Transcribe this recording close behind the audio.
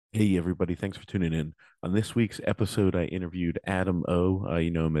Hey, everybody. Thanks for tuning in. On this week's episode, I interviewed Adam O. You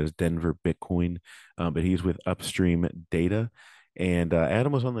know him as Denver Bitcoin, but he's with Upstream Data. And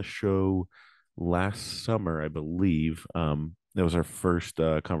Adam was on the show last summer, I believe. That was our first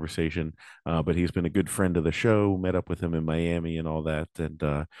conversation, but he's been a good friend of the show, met up with him in Miami and all that,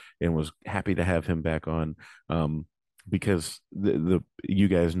 and was happy to have him back on because the you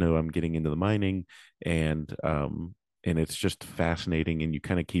guys know I'm getting into the mining and it's just fascinating and you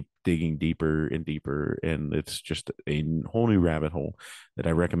kind of keep digging deeper and deeper and it's just a whole new rabbit hole that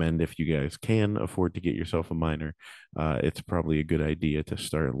I recommend if you guys can afford to get yourself a miner. It's probably a good idea to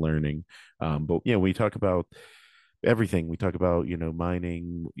start learning. But yeah, we talk about everything. We talk about,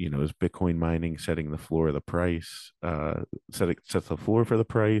 mining, is Bitcoin mining setting the floor of the price, sets the floor for the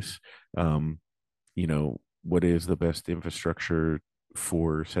price. What is the best infrastructure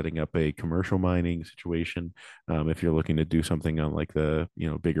for setting up a commercial mining situation, if you're looking to do something on like the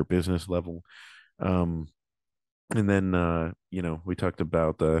bigger business level. um, and then we talked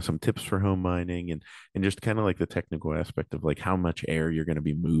about some tips for home mining and just kind of like the technical aspect of like how much air you're going to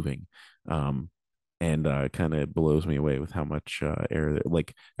be moving. And kind of blows me away with how much air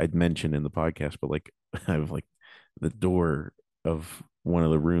like I'd mentioned in the podcast, but like I have like the door of one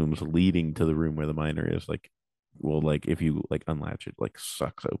of the rooms leading to the room where the miner is like, well, like if you like unlatch it, like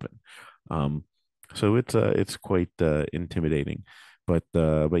sucks open. um so it's quite intimidating, but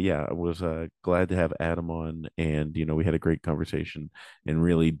yeah, I was glad to have Adam on, and we had a great conversation and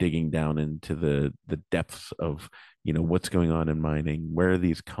really digging down into the depths of what's going on in mining, where are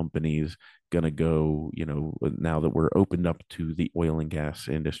these companies going to go, now that we're opened up to the oil and gas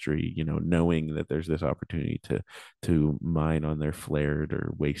industry, knowing that there's this opportunity to mine on their flared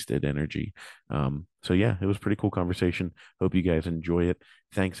or wasted energy. So yeah, it was a pretty cool conversation. Hope you guys enjoy it.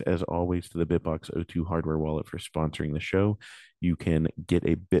 Thanks as always to the Bitbox O2 hardware wallet for sponsoring the show. You can get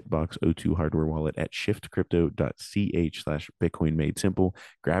a Bitbox O2 hardware wallet at shiftcrypto.ch/Bitcoin made simple.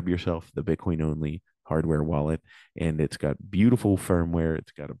 Grab yourself the Bitcoin only hardware wallet, and it's got beautiful firmware.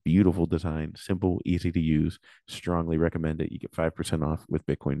 It's got a beautiful design, simple, easy to use. Strongly recommend it. You get 5% off with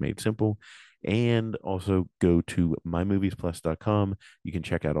Bitcoin made simple. And also go to mymoviesplus.com. You can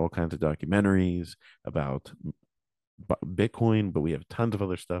check out all kinds of documentaries about Bitcoin, but we have tons of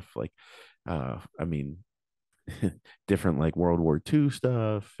other stuff like, I mean, different like World War II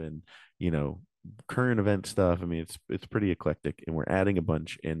stuff and you know current event stuff. I mean, it's pretty eclectic, and we're adding a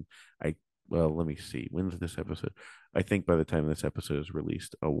bunch. And I well, let me see. When's this episode? I think by the time this episode is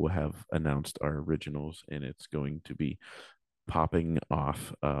released, we'll have announced our originals, and it's going to be popping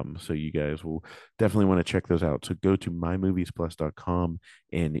off. So you guys will definitely want to check those out. So go to mymoviesplus.com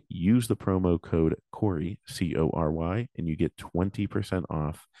and use the promo code Corey, Cory, and you get 20%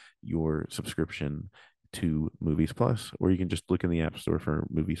 off your subscription to Movies Plus, or you can just look in the App Store for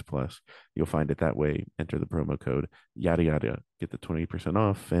Movies Plus. You'll find it that way. Enter the promo code, yada yada, get the 20%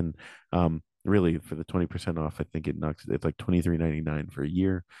 off. And really, for the 20% off, I think it's like $23.99 for a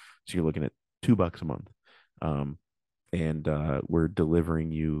year. So you're looking at $2 a month. Um, and we're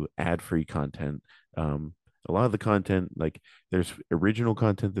delivering you ad-free content. A lot of the content, like there's original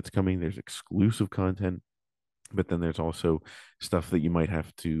content that's coming, there's exclusive content, but then there's also stuff that you might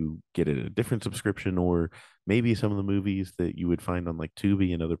have to get at a different subscription, or maybe some of the movies that you would find on like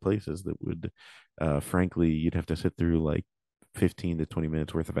Tubi and other places that would, frankly, you'd have to sit through like 15 to 20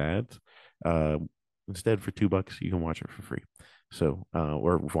 minutes worth of ads. Uh, Instead, for $2, you can watch it for free. So,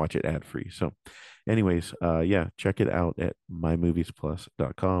 or watch it ad free. So, anyways, yeah, check it out at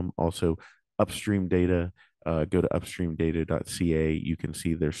mymoviesplus.com. Also, Upstream Data. Go to upstreamdata.ca. You can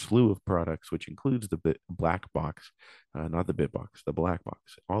see their slew of products, which includes the black box, not the bit box, the black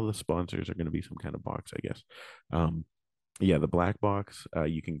box. All the sponsors are going to be some kind of box, I guess. Um, yeah, the black box.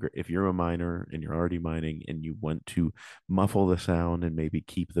 You can, if you're a miner and you're already mining and you want to muffle the sound and maybe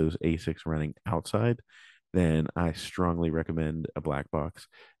keep those ASICs running outside, then I strongly recommend a black box.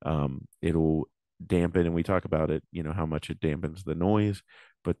 It'll dampen, and we talk about it, how much it dampens the noise,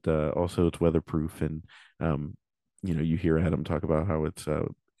 but also it's weatherproof. And, you hear Adam talk about how it's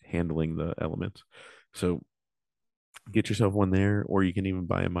handling the elements. So get yourself one there, or you can even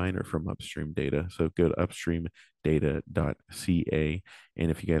buy a miner from Upstream Data. So go to upstreamdata.ca.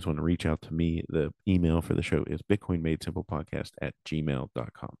 And if you guys want to reach out to me, the email for the show is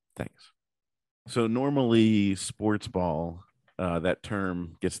bitcoinmadesimplepodcast@gmail.com. Thanks. So normally sports ball, that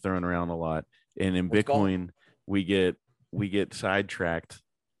term gets thrown around a lot. And in Sports ball. Bitcoin, we get sidetracked.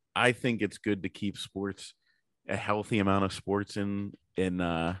 I think it's good to keep sports, a healthy amount of sports in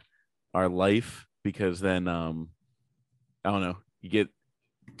our life, because then I don't know, you get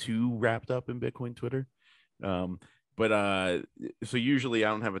too wrapped up in Bitcoin Twitter. Um, But so usually I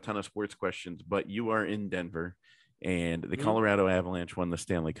don't have a ton of sports questions, but you are in Denver and the Colorado Avalanche won the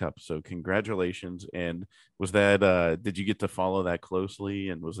Stanley Cup. So congratulations. And was that did you get to follow that closely,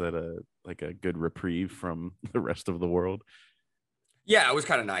 and was that a good reprieve from the rest of the world? Yeah, it was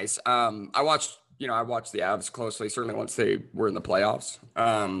kind of nice. I watched the Avs closely, certainly once they were in the playoffs.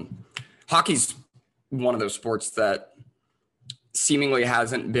 Hockey's one of those sports that seemingly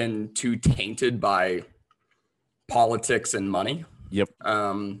hasn't been too tainted by politics and money. Yep.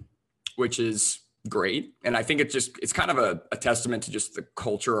 Which is great. And I think it's kind of a testament to just the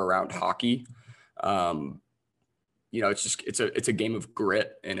culture around hockey. It's a game of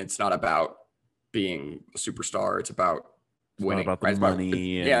grit, and it's not about being a superstar. It's about winning. About the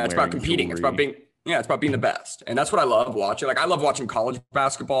money. It's about competing. Jewelry. It's about being the best. And that's what I love watching. Like, I love watching college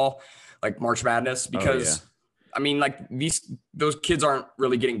basketball, like March Madness, because I mean, like those kids aren't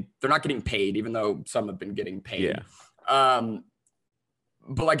really they're not getting paid, even though some have been getting paid. Yeah.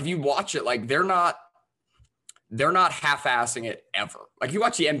 But like, if you watch it, like they're not half-assing it ever. Like, if you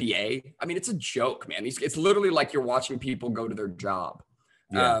watch the NBA, I mean, it's a joke, man. It's literally like you're watching people go to their job.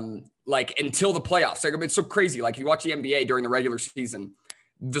 Yeah. Like, until the playoffs. Like, it's so crazy. Like, you watch the NBA during the regular season,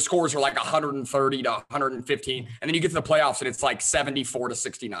 the scores are like 130 to 115. And then you get to the playoffs and it's like 74 to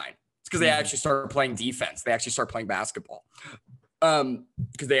 69. It's because they actually start playing defense. They actually start playing basketball.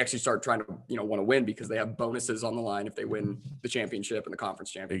 Because they actually start trying to, want to win, because they have bonuses on the line if they win the championship and the conference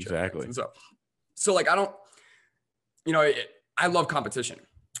championship. Exactly. And so like, I love competition.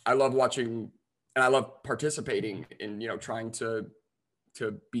 I love watching, and I love participating in, trying to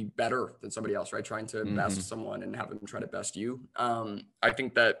be better than somebody else, right? Trying to best someone and have them try to best you. I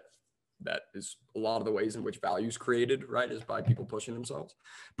think that is a lot of the ways in which value is created, right? Is by people pushing themselves.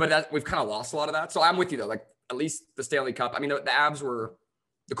 But we've kind of lost a lot of that. So I'm with you though. Like, at least the Stanley Cup. I mean, the Avs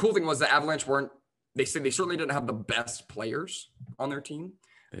the cool thing was the Avalanche they certainly didn't have the best players on their team.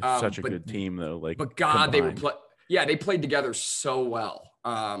 It's such a good team though. Like, but God, they played together so well.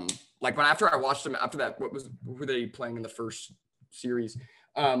 Like, after I watched them after that, who were they playing in the first series?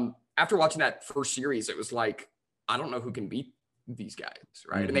 After watching that first series, it was like, I don't know who can beat these guys,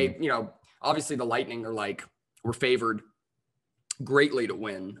 right? And they, obviously the Lightning were favored greatly to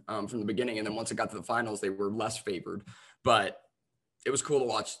win from the beginning, and then once it got to the finals, they were less favored. But it was cool to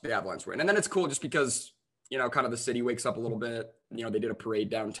watch the Avalanche win, and then it's cool just because kind of the city wakes up a little bit. They did a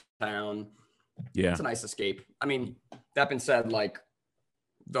parade downtown. Yeah, it's a nice escape. I mean, that being said, like,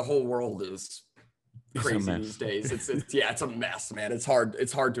 the whole world is crazy these days. It's a mess, man. It's hard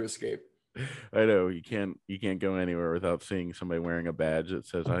to escape. I know you can't go anywhere without seeing somebody wearing a badge that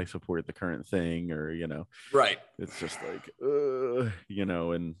says I support the current thing, or right. It's just like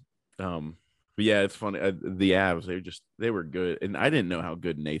and but yeah, it's funny. The Avs, they were good, and I didn't know how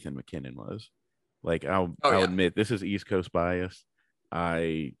good Nathan McKinnon was. Like, I'll admit, this is East Coast bias.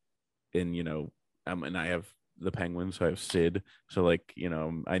 And I have the Penguins, so I have Sid. So like,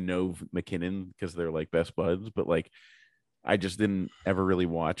 I know McKinnon because they're like best buds, but like, I just didn't ever really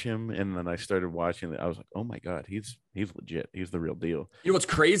watch him. And then I started watching it. I was like, oh my God, he's legit. He's the real deal. What's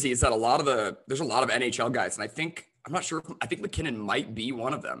crazy is that there's a lot of NHL guys. And I'm not sure. I think McKinnon might be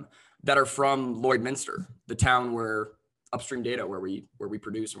one of them that are from Lloydminster, the town upstream data where we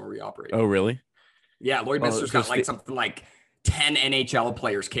produce and where we operate. Oh, really? Yeah. Lloydminster's got something like 10 NHL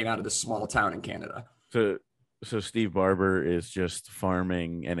players came out of this small town in Canada. So Steve Barber is just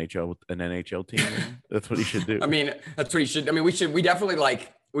farming an NHL team. That's what he should do. I mean, that's what he should. I mean, we definitely,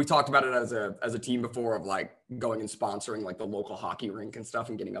 like, we've talked about it as a team before, of like going and sponsoring like the local hockey rink and stuff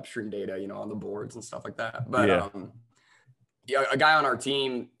and getting upstream data, on the boards and stuff like that. But a guy on our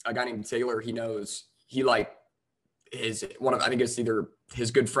team, a guy named Taylor, I think it's either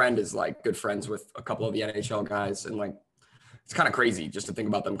his good friend is like good friends with a couple of the NHL guys. And like, it's kind of crazy just to think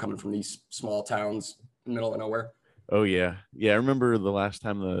about them coming from these small towns in the middle of nowhere. Oh yeah. I remember the last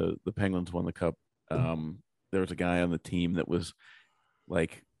time the Penguins won the cup. There was a guy on the team that was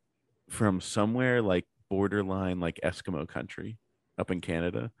like from somewhere like borderline like Eskimo country up in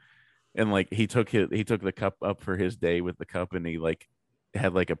Canada, and like he took the cup up for his day with the cup, and he like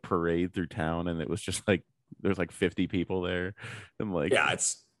had like a parade through town, and it was just like there's like 50 people there, and like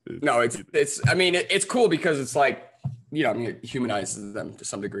it's I mean, it's cool because it's like, it humanizes them to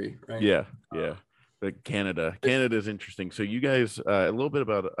some degree, right? Yeah. But Canada is interesting. So you guys, a little bit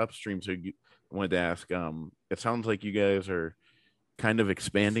about upstream. So I wanted to ask, it sounds like you guys are kind of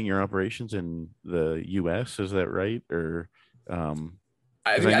expanding your operations in the US. Is that right? Or, I know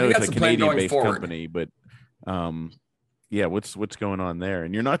it's a Canadian-based company, but what's going on there?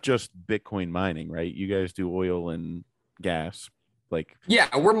 And you're not just Bitcoin mining, right? You guys do oil and gas. Like,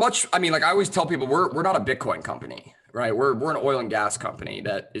 yeah, we're much. I mean, like I always tell people, we're not a Bitcoin company, right? We're an oil and gas company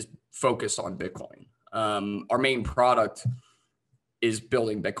that is focused on Bitcoin. Our main product is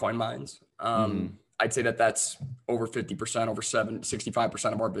building Bitcoin mines. I'd say that that's over 50%, over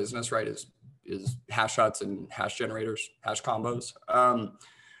 65% of our business, right? Is hash huts and hash generators, hash combos.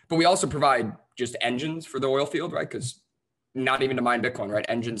 But we also provide just engines for the oil field, right? Because not even to mine Bitcoin, right?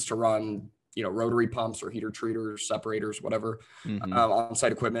 Engines to run, rotary pumps or heater treaters, separators, whatever,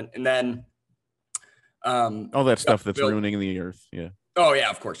 on-site equipment. And then all that stuff that's ruining the earth. Yeah. Oh yeah,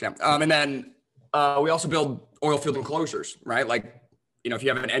 of course. Yeah. And then we also build oil field enclosures, right? Like, if you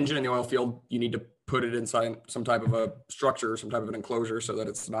have an engine in the oil field, you need to put it inside some type of a structure, some type of an enclosure so that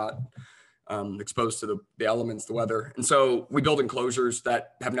it's not exposed to the elements, the weather. And so we build enclosures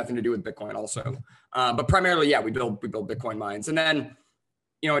that have nothing to do with Bitcoin also. But primarily, yeah, we build Bitcoin mines. And then,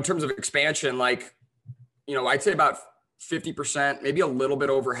 in terms of expansion, like, I'd say about 50%, maybe a little bit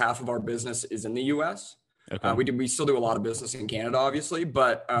over half of our business is in the US. Okay. We still do a lot of business in Canada, obviously,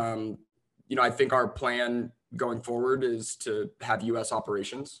 but I think our plan going forward is to have US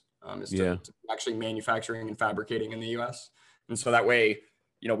operations, to actually manufacturing and fabricating in the US. And so that way,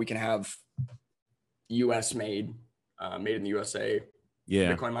 we can have US made in the USA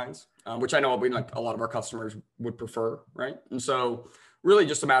Bitcoin mines, which I know like a lot of our customers would prefer, right? And so really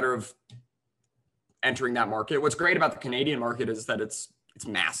just a matter of entering that market. What's great about the Canadian market is that it's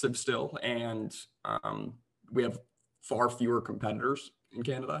massive still, and we have far fewer competitors in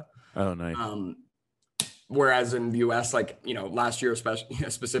Canada. Oh, nice. Whereas in the US, like, last year, especially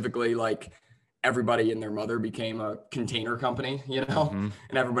specifically, like everybody and their mother became a container company, and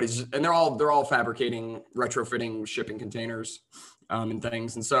they're all fabricating, retrofitting, shipping containers, and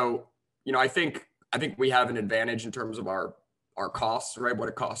things. And so, I think we have an advantage in terms of our costs, right? What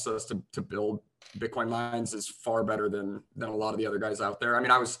it costs us to build Bitcoin mines is far better than a lot of the other guys out there. I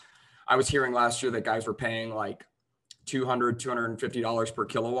mean, I was hearing last year that guys were paying like $250 per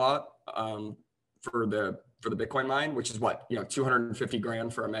kilowatt for the Bitcoin mine, which is what,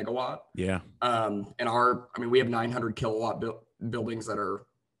 $250,000 for a megawatt. Yeah. And we have 900 kilowatt buildings that are,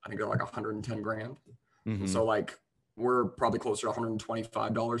 I think they're like $110,000. Mm-hmm. So like we're probably closer to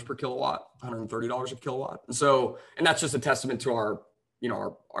 $125 per kilowatt, $130 a kilowatt. And that's just a testament to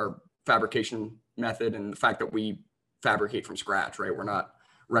our fabrication method and the fact that we fabricate from scratch, right? We're not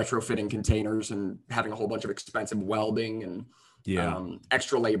retrofitting containers and having a whole bunch of expensive welding and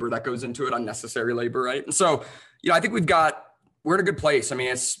extra labor that goes into it, unnecessary labor, right? And so, I think we're in a good place. I mean,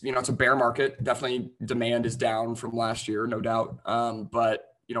 it's a bear market. Definitely demand is down from last year, no doubt. But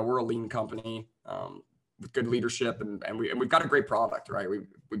we're a lean company with good leadership, and we've got a great product, right?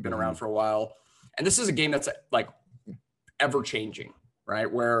 We've been around for a while, and this is a game that's like ever changing,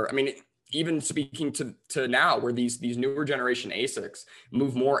 right? Where, I mean, even speaking to now, where these newer generation ASICs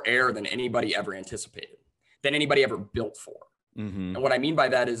move more air than anybody ever anticipated, than anybody ever built for. Mm-hmm. And what I mean by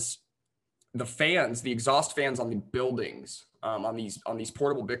that is the exhaust fans on the buildings, on these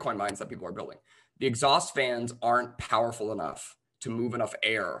portable Bitcoin mines that people are building, the exhaust fans aren't powerful enough to move enough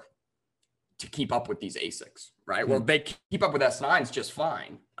air to keep up with these ASICs, right? Mm-hmm. Well, they keep up with S9s just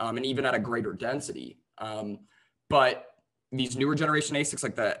fine, and even at a greater density. But these newer generation ASICs,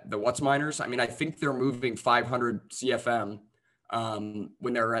 like the What's miners, I mean, I think they're moving 500 CFM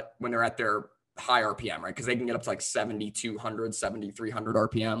when they're at their high RPM, right? Because they can get up to like 7,200, 7,300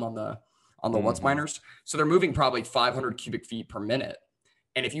 RPM on the What's miners. So they're moving probably 500 cubic feet per minute.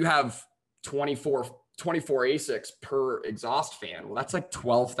 And if you have 24 ASICs per exhaust fan, well, that's like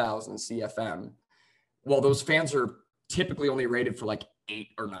 12,000 CFM. Well, those fans are typically only rated for like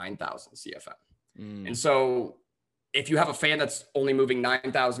 8,000 or 9,000 CFM. And so if you have a fan that's only moving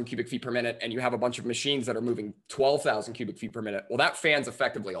 9,000 cubic feet per minute and you have a bunch of machines that are moving 12,000 cubic feet per minute, well, that fan's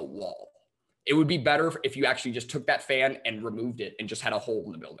effectively a wall. It would be better if you actually just took that fan and removed it and just had a hole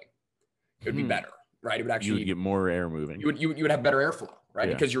in the building. It would be better, right? It would actually, you would get more air moving. You would have better airflow, right?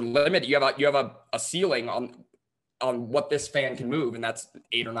 Yeah. Because you're limited. You have a ceiling on what this fan can move, and that's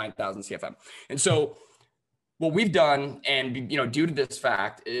 8,000 or 9,000 CFM. And so what we've done, and due to this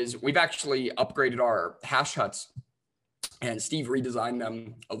fact, is we've actually upgraded our hash huts, and Steve redesigned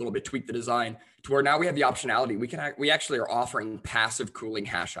them a little bit, tweaked the design to where now we have the optionality. We actually are offering passive cooling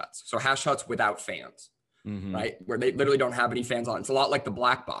hash huts. So hash huts without fans, right? Where they literally don't have any fans on. It's a lot like the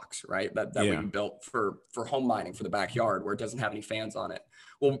black box, right? That we built for home mining for the backyard, where it doesn't have any fans on it.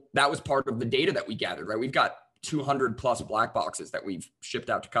 Well, that was part of the data that we gathered, right? We've got 200 plus black boxes that we've shipped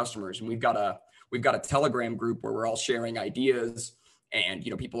out to customers, and we've got a Telegram group where we're all sharing ideas. And,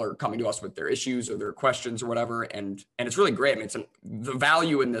 people are coming to us with their issues or their questions or whatever. And it's really great. I mean, the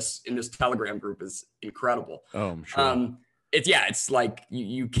value in this Telegram group is incredible. Oh, I'm sure. it's like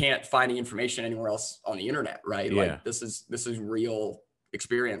you can't find the information anywhere else on the internet, right? Yeah. Like this is real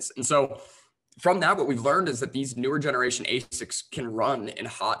experience. And so from that, what we've learned is that these newer generation ASICs can run in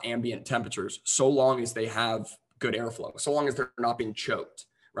hot ambient temperatures so long as they have good airflow, so long as they're not being choked,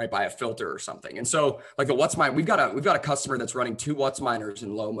 right, by a filter or something. And so like the What's Mine, we've got a customer that's running 2 What's Miners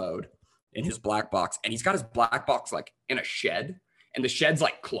in low mode in his black box, and he's got his black box like in a shed, and the shed's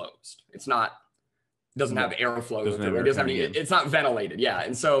like closed. It's not, doesn't have airflow. It's not ventilated. Yeah.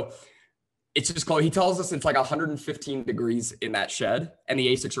 And so it's just closed. He tells us it's like 115 degrees in that shed, and the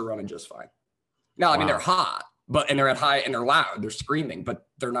ASICs are running just fine. Now, I mean, they're hot, and they're at high and they're loud, they're screaming, but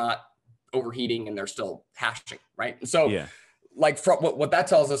they're not overheating and they're still hashing, right? And so like from what that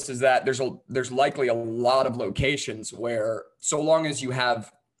tells us is that there's likely a lot of locations where so long as you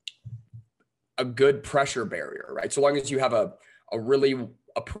have a good pressure barrier, right? So long as you have a really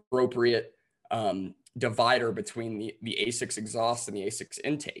appropriate divider between the ASIC's exhaust and the ASIC's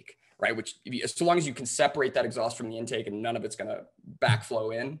intake, right? Which so long as you can separate that exhaust from the intake and none of it's going to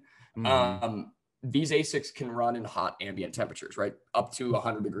backflow in, these ASICs can run in hot ambient temperatures, right? Up to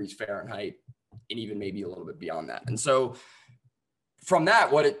 100 degrees Fahrenheit and even maybe a little bit beyond that. And so from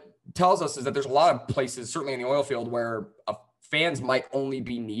that, what it tells us is that there's a lot of places, certainly in the oil field, where fans might only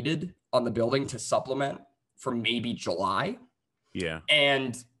be needed on the building to supplement for maybe July. Yeah.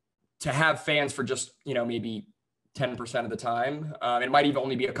 And to have fans for just, maybe 10% of the time, it might even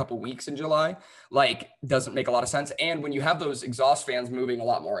only be a couple weeks in July, like doesn't make a lot of sense. And when you have those exhaust fans moving a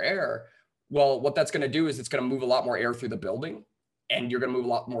lot more air, well, what that's going to do is it's going to move a lot more air through the building, and you're going to move a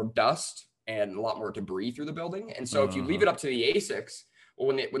lot more dust and a lot more debris through the building. And so if you leave it up to the ASICs,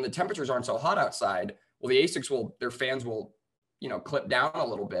 well, when the temperatures aren't so hot outside, well, the ASICs their fans will, clip down a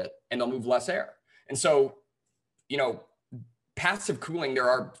little bit and they'll move less air. And so, passive cooling,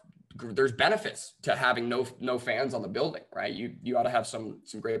 there's benefits to having no fans on the building, right? You ought to have some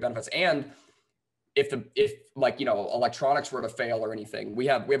great benefits. And if electronics were to fail or anything, we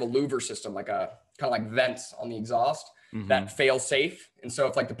have a louver system, like a kind of like vents on the exhaust that fail safe. And so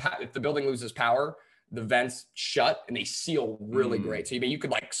if the building loses power, the vents shut and they seal really great. So you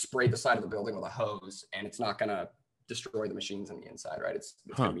could like spray the side of the building with a hose and it's not going to destroy the machines on the inside, right? It's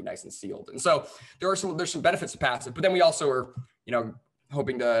going to be nice and sealed. And so there's some benefits to passive, but then we also are,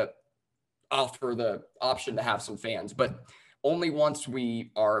 hoping to offer the option to have some fans, but only once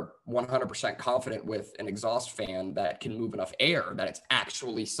we are 100% confident with an exhaust fan that can move enough air that it's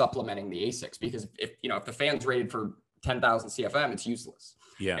actually supplementing the ASICs. Because if the fan's rated for 10,000 CFM, it's useless.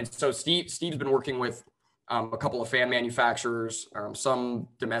 Yeah. And so Steve's been working with a couple of fan manufacturers, some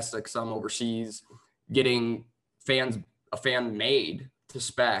domestic, some overseas, getting a fan made to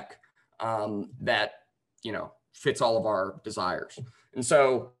spec that fits all of our desires. And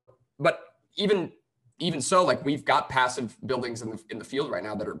so, but even so, like we've got passive buildings in the field right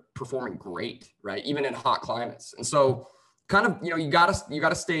now that are performing great, right? Even in hot climates. And so kind of, you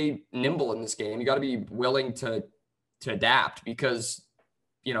gotta stay nimble in this game. You gotta be willing to adapt because,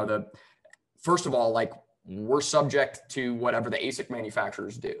 first of all, like we're subject to whatever the ASIC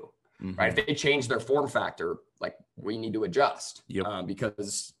manufacturers do, right? If they change their form factor, like we need to adjust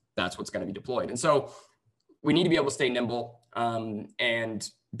because that's what's going to be deployed. And so we need to be able to stay nimble and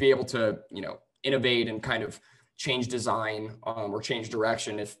be able to, innovate and kind of change design or change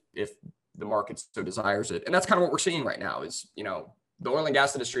direction if the market so desires it. And that's kind of what we're seeing right now is, the oil and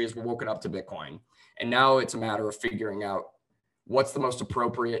gas industry has woken up to Bitcoin. And now it's a matter of figuring out what's the most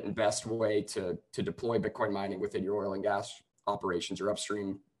appropriate and best way to deploy Bitcoin mining within your oil and gas operations, your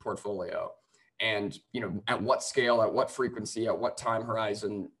upstream portfolio. And, at what scale, at what frequency, at what time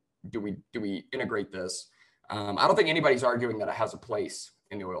horizon do we integrate this? I don't think anybody's arguing that it has a place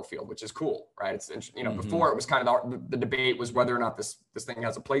in the oil field, which is cool, right? It's before it was kind of the debate was whether or not this thing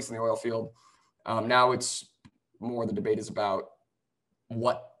has a place in the oil field. Now it's more the debate is about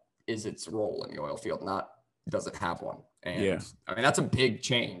what is its role in the oil field, not does it have one? And I mean that's a big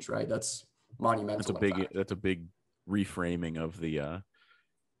change, right? That's monumental. That's a big reframing of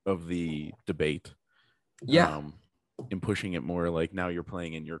the debate. Yeah. And pushing it more like now you're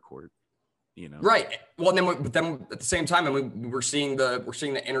playing in your court. Right. Well, then at the same time, we're seeing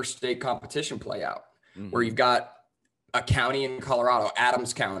the interstate competition play out, where you've got a county in Colorado,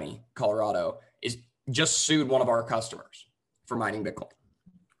 Adams County, Colorado, is just sued one of our customers for mining Bitcoin.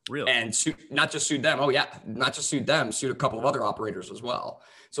 Really? And not just sued them. Oh yeah, not just sued them, sued a couple of other operators as well.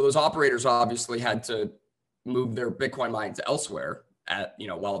 So those operators obviously had to move their Bitcoin mines elsewhere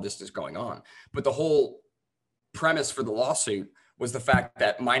while this is going on. But the whole premise for the lawsuit was the fact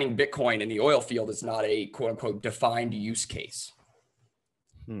that mining Bitcoin in the oil field is not a quote unquote defined use case.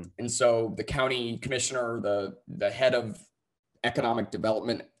 And so the county commissioner, the head of economic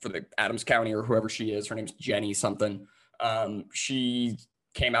development for the Adams County or whoever she is. Her name's Jenny something. She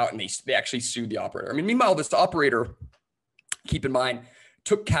came out and they actually sued the operator. I mean, meanwhile, this operator, keep in mind,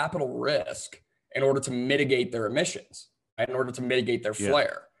 took capital risk in order to mitigate their emissions, in order to mitigate their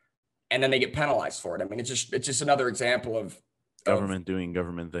flare, and then they get penalized for it. I mean, it's just another example of government doing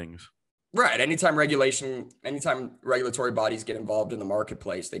government things. Right. Anytime regulatory bodies get involved in the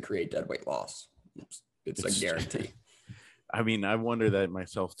marketplace, they create deadweight loss. It's a guarantee. I mean, I wonder that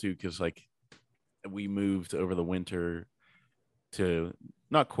myself too, because like we moved over the winter to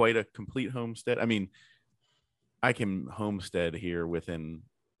not quite a complete homestead. I mean, I can homestead here within,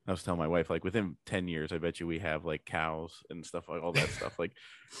 I was telling my wife, like within 10 years, I bet you we have like cows and stuff, like all that stuff. Like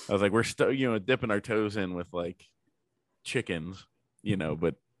I was like, we're still, dipping our toes in with like chickens,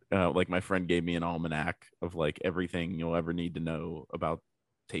 but like my friend gave me an almanac of like everything you'll ever need to know about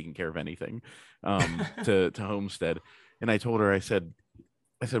taking care of anything to homestead. And I told her, I said,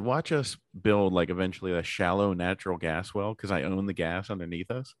 watch us build like eventually a shallow natural gas well, because I own the gas underneath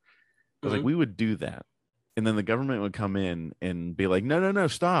us. I was like, we would do that. And then the government would come in and be like, no,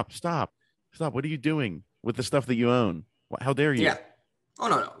 stop. What are you doing with the stuff that you own? How dare you? Yeah. Oh,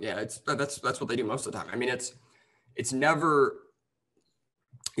 no. Yeah, that's what they do most of the time. I mean, it's never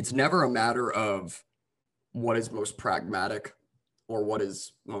a matter of what is most pragmatic or what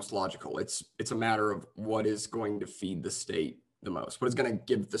is most logical. It's a matter of what is going to feed the state the most, what is going to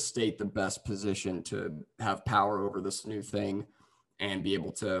give the state the best position to have power over this new thing and be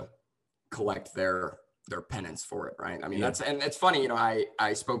able to collect their penance for it. Right. I mean, and it's funny,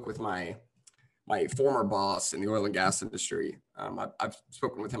 I spoke with my former boss in the oil and gas industry. I've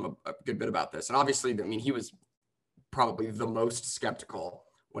spoken with him a good bit about this. And obviously, I mean, he was probably the most skeptical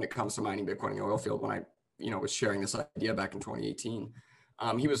when it comes to mining Bitcoin in the oil field when I, was sharing this idea back in 2018.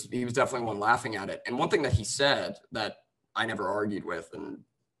 He was definitely one laughing at it. And one thing that he said that I never argued with, and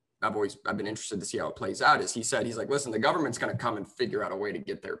I've been interested to see how it plays out, is he's like, listen, the government's going to come and figure out a way to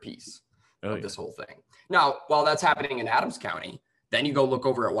get their piece of this whole thing. Now, while that's happening in Adams County, then you go look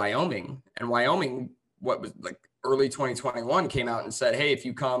over at Wyoming, and Wyoming, what was like early 2021, came out and said, hey, if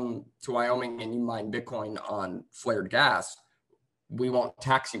you come to Wyoming and you mine Bitcoin on flared gas, we won't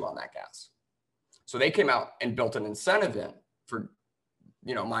tax you on that gas. So they came out and built an incentive in for,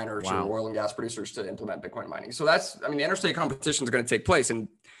 miners or oil and gas producers to implement Bitcoin mining. So the interstate competition is going to take place. And,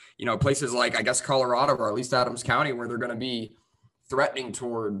 places like, I guess, Colorado, or at least Adams County, where they're going to be threatening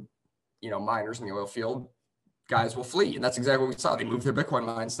toward, miners in the oil field, guys will flee. And that's exactly what we saw. They moved their Bitcoin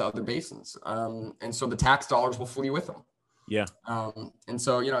mines to other basins. And so the tax dollars will flee with them. Yeah. And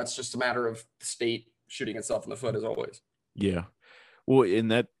so, it's just a matter of the state shooting itself in the foot as always. Yeah. Well,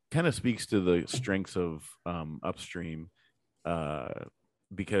 and that kind of speaks to the strengths of upstream,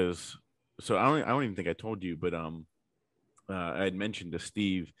 because so I don't even think I told you, but I had mentioned to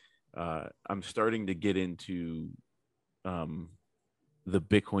Steve, I'm starting to get into the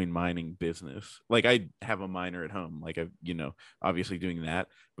Bitcoin mining business. Like I have a miner at home, like obviously doing that,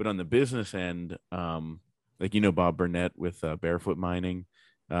 but on the business end, like Bob Burnett with Barefoot Mining,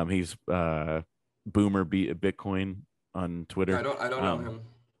 he's Boomer Bitcoin on Twitter. I don't know him.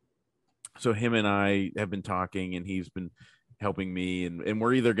 So him and I have been talking, and he's been helping me, and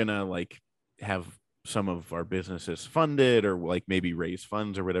we're either gonna like have some of our businesses funded or like maybe raise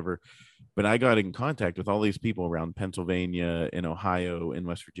funds or whatever. But I got in contact with all these people around Pennsylvania and Ohio and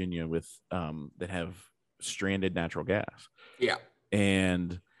West Virginia with that have stranded natural gas. Yeah.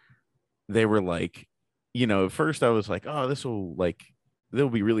 And they were like, at first I was like, oh, they'll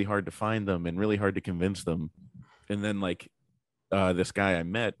be really hard to find them and really hard to convince them. And then like this guy I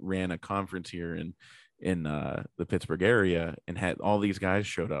met ran a conference here in the Pittsburgh area, and had all these guys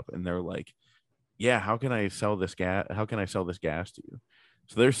showed up, and they're like, yeah, how can I sell this gas to you?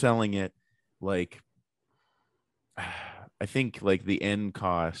 So they're selling it like, I think like the end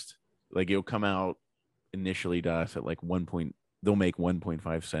cost, like it'll come out initially to us at like they'll make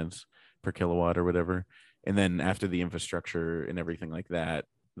 1.5 cents per kilowatt or whatever. And then after the infrastructure and everything like that,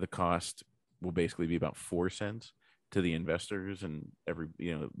 the cost will basically be about 4 cents to the investors and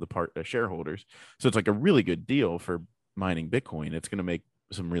the shareholders. So it's like a really good deal for mining Bitcoin. It's going to make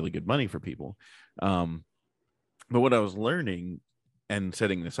some really good money for people. But what I was learning and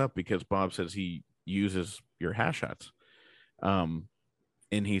setting this up, because Bob says he uses your hash huts. And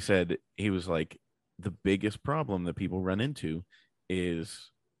he said, he was like, the biggest problem that people run into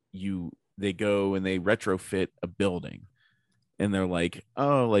is they go and they retrofit a building, and they're like,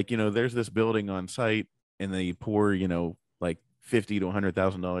 oh, like, there's this building on site, and they pour, like $50,000 to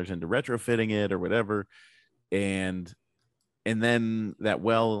 $100,000 into retrofitting it or whatever. And then that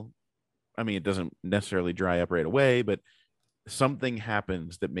well, I mean, it doesn't necessarily dry up right away, but something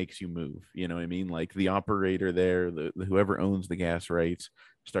happens that makes you move. You know what I mean? Like the operator there, the whoever owns the gas rights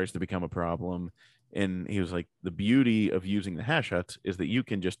starts to become a problem. And he was like, the beauty of using the hash huts is that you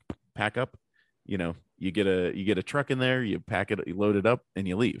can just pack up. You know, you get a truck in there, you pack it, you load it up, and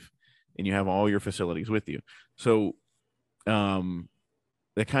you leave, and you have all your facilities with you. So,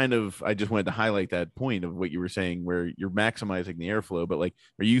 that kind of, I just wanted to highlight that point of what you were saying, where you're maximizing the airflow. But like,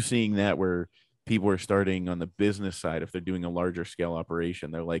 are you seeing that where people are starting on the business side, if they're doing a larger scale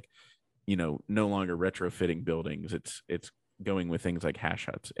operation, they're like, no longer retrofitting buildings, it's going with things like hash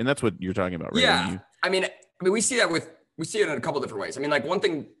huts, and that's what you're talking about, right? Are Yeah. you? We see that we see it in a couple different ways. I mean, like one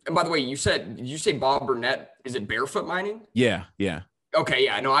thing, and by the way, did you say Bob Burnett? Is it barefoot mining? Yeah. Okay,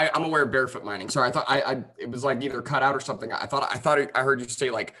 yeah, no, I'm aware of barefoot mining. Sorry, I thought it was like either cut out or something. I heard you say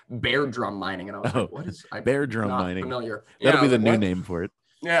like bear drum mining, and I was like, what is bear drum not mining? familiar. That'll Yeah, be the like, new what? name for it.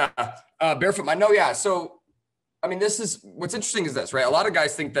 Yeah, barefoot mine. No, yeah. So, I mean, this is what's interesting is this, right? A lot of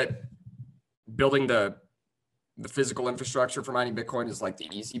guys think that building the physical infrastructure for mining Bitcoin is like the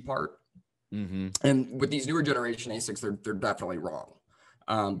easy part. Mm-hmm. And with these newer generation ASICs, they're definitely wrong,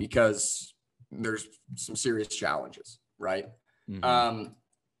 because there's some serious challenges, right? Mm-hmm.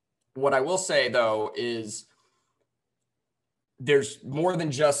 What I will say though is there's more than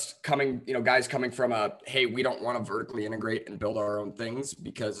just guys coming from hey, we don't want to vertically integrate and build our own things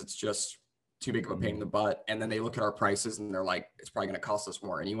because it's just too big of a pain in the butt. And then they look at our prices and they're like, it's probably going to cost us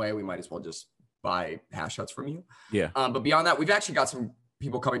more anyway. We might as well just buy hash huts from you. Yeah. But beyond that, we've actually got some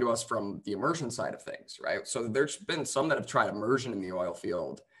people coming to us from the immersion side of things, right? So there's been some that have tried immersion in the oil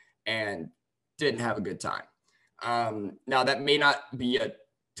field and didn't have a good time. Now that may not be a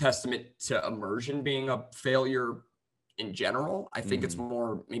testament to immersion being a failure in general. I think it's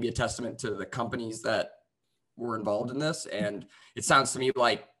more maybe a testament to the companies that were involved in this. And it sounds to me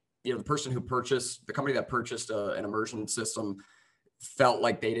like, the company that purchased an immersion system felt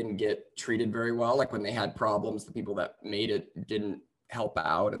like they didn't get treated very well. Like when they had problems, the people that made it didn't help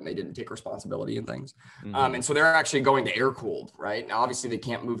out and they didn't take responsibility and things. And so they're actually going to air cooled, right? Now, obviously they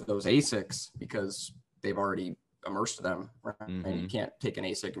can't move those ASICs because they've already immersed them, right? And you can't take an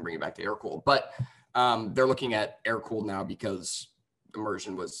ASIC and bring it back to air cooled, but they're looking at air cooled now because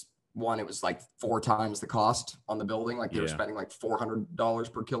immersion was it was like 4 times the cost on the building. Like they were spending like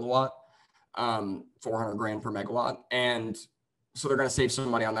 $400 per kilowatt, 400 grand per megawatt. And so they're going to save some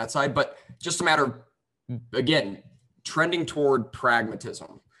money on that side, but just a matter of, again, trending toward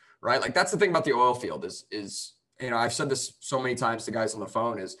pragmatism, right? Like that's the thing about the oil field is, I've said this so many times to guys on the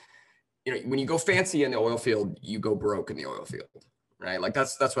phone is, when you go fancy in the oil field, you go broke in the oil field, right? Like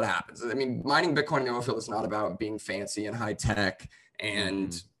that's what happens. I mean, mining Bitcoin in the oil field is not about being fancy and high tech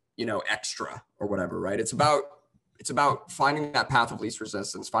and, extra or whatever, right? It's about finding that path of least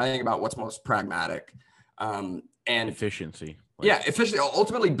resistance, finding about what's most pragmatic, and efficiency. Efficiently,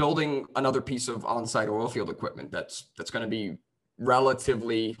 ultimately building another piece of on-site oil field equipment that's going to be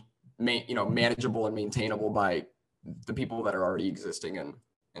relatively, manageable and maintainable by the people that are already existing in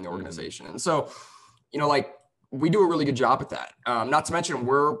the organization. And so, like we do a really good job at that. Not to mention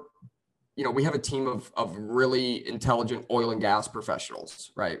we have a team of really intelligent oil and gas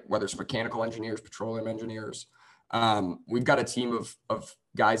professionals, right? Whether it's mechanical engineers, petroleum engineers. We've got a team of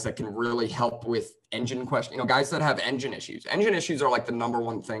guys that can really help with engine questions, guys that have engine issues. Engine issues are like the number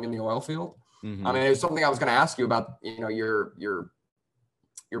one thing in the oil field. I mean, it was something I was going to ask you about, your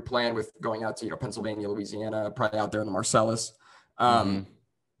plan with going out to, Pennsylvania, Louisiana, probably out there in the Marcellus,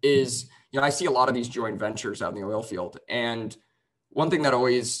 is, I see a lot of these joint ventures out in the oil field. And one thing that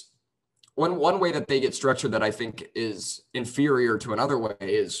always, one way that they get structured that I think is inferior to another way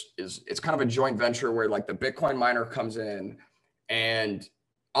is it's kind of a joint venture where like the Bitcoin miner comes in, and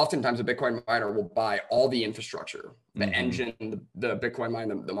oftentimes a Bitcoin miner will buy all the infrastructure, the engine, the Bitcoin mine,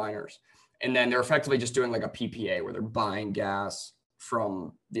 the miners. And then they're effectively just doing like a PPA where they're buying gas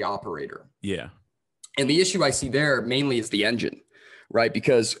from the operator. Yeah. And the issue I see there mainly is the engine, right?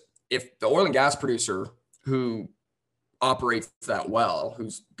 Because if the oil and gas producer who operates that well,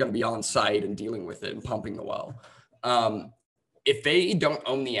 who's going to be on site and dealing with it and pumping the well, if they don't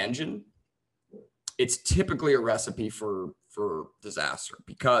own the engine, it's typically a recipe for disaster,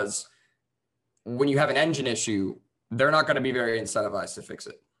 because when you have an engine issue, they're not going to be very incentivized to fix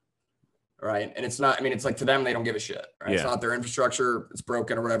it. Right. And it's not, it's like to them, they don't give a shit. Right? Yeah. It's not their infrastructure. It's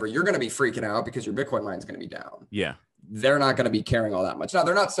broken or whatever. You're going to be freaking out because your Bitcoin mine is going to be down. Yeah. They're not going to be caring all that much. Now,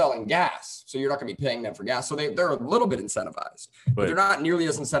 they're not selling gas, so you're not going to be paying them for gas. So they're a little bit incentivized, but they're not nearly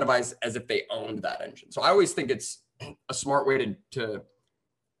as incentivized as if they owned that engine. So I always think it's a smart way to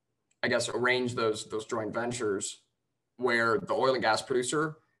I guess, arrange those joint ventures where the oil and gas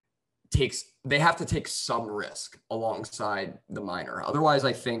producer they have to take some risk alongside the miner. Otherwise,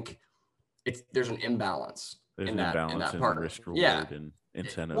 I think there's an imbalance There's in an imbalance that in part. risk Yeah. reward and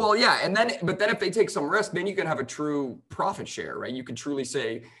incentive. Well, yeah. But then if they take some risk, then you can have a true profit share, right? You can truly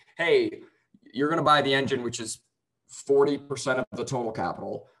say, hey, you're going to buy the engine, which is 40% of the total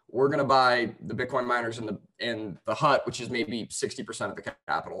capital. We're going to buy the Bitcoin miners and the hut, which is maybe 60% of the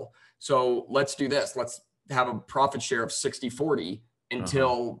capital. So let's do this. Let's have a profit share of 60-40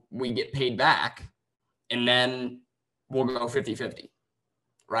 until we get paid back. And then we'll go 50-50.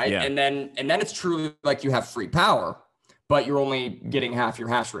 Right. Yeah. And then it's truly like you have free power, but you're only getting half your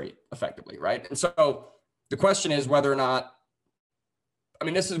hash rate effectively. Right. And so the question is whether or not, I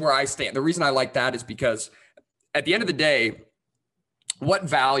mean, this is where I stand. The reason I like that is because at the end of the day, what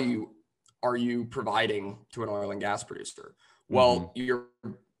value are you providing to an oil and gas producer? Well, you're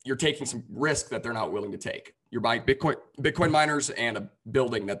taking some risk that they're not willing to take. You're buying Bitcoin miners and a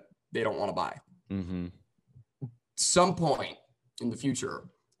building that they don't want to buy. Some point in the future,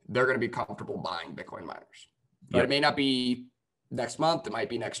 they're going to be comfortable buying Bitcoin miners. But It may not be next month. It might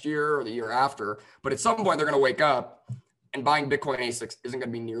be next year or the year after. But at some point, they're going to wake up and buying Bitcoin ASICs isn't going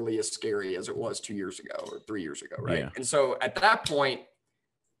to be nearly as scary as it was 2 years ago or 3 years ago, right? Yeah. And so at that point,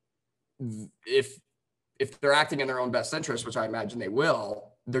 if they're acting in their own best interest, which I imagine they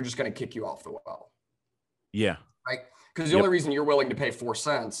will, they're just going to kick you off the well. Yeah. Right? Because the only reason you're willing to pay 4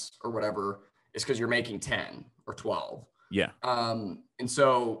 cents or whatever is because you're making 10 or 12. Yeah. And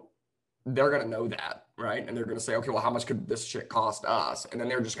so they're going to know that, right? And they're going to say, okay, well, how much could this shit cost us? And then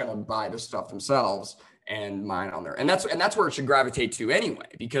they're just going to buy this stuff themselves and mine on there. And that's where it should gravitate to anyway,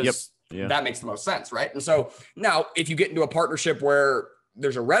 because that makes the most sense, right? And so now if you get into a partnership where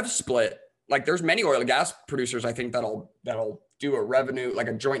there's a rev split, like there's many oil and gas producers, I think that'll do a revenue, like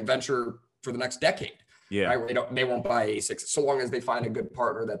a joint venture for the next decade. Yeah. Right? They won't buy ASICs so long as they find a good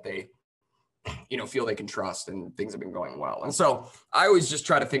partner that they, feel they can trust and things have been going well. And so I always just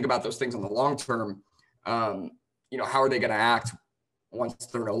try to think about those things on the long term. How are they going to act once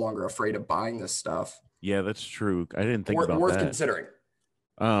they're no longer afraid of buying this stuff? Yeah, that's true. I didn't think about worth that. Considering.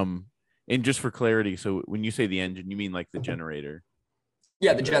 And just for clarity, so when you say the engine, you mean like the generator?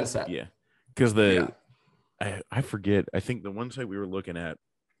 Yeah, the genset. Yeah, because I forget. I think the one site we were looking at,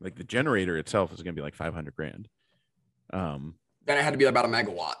 like the generator itself, is going to be like $500,000. Then it had to be about a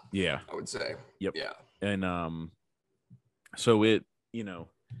megawatt. Yeah, I would say. Yep. Yeah. And so it,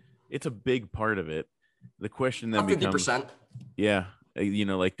 it's a big part of it. The question then becomes, 50%. Yeah,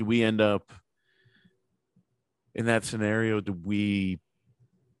 like, do we end up in that scenario?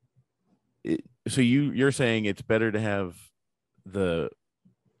 So you're saying it's better to have the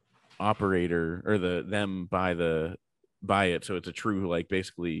operator or them buy it, so it's a true, like,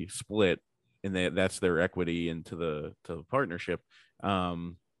 basically split, and that's their equity into the partnership.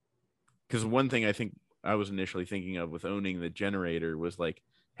 Because one thing I think I was initially thinking of with owning the generator was like,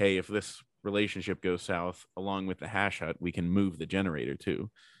 hey, if this relationship goes south along with the hash hut, we can move the generator too,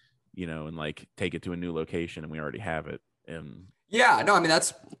 and like take it to a new location, and we already have it. And yeah, no,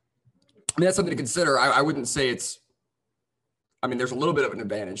 that's something to consider. I wouldn't say it's, there's a little bit of an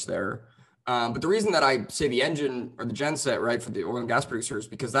advantage there. But the reason that I say the engine or the genset, right, for the oil and gas producers,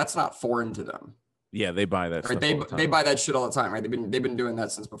 because that's not foreign to them. Yeah, they buy that. Right, they buy that shit all the time, right? They've been doing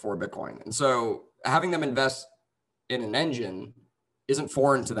that since before Bitcoin, and so having them invest in an engine isn't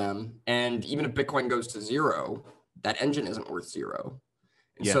foreign to them. And even if Bitcoin goes to zero, that engine isn't worth zero,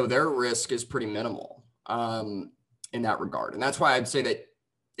 and so their risk is pretty minimal in that regard. And that's why I'd say that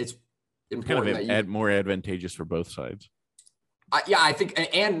it's important kind of more advantageous for both sides. I think,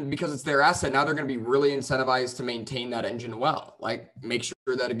 and because it's their asset, now they're going to be really incentivized to maintain that engine well, like make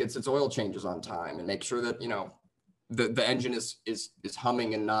sure that it gets its oil changes on time and make sure that, the engine is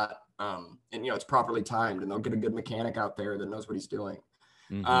humming and not, it's properly timed, and they'll get a good mechanic out there that knows what he's doing.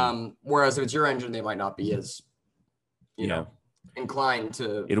 Whereas if it's your engine, they might not be as, inclined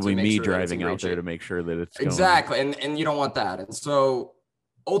to. It'll be me driving out there to make sure that it's exactly. And you don't want that. And so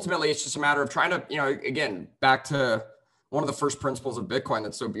ultimately it's just a matter of trying to, again, back to one of the first principles of Bitcoin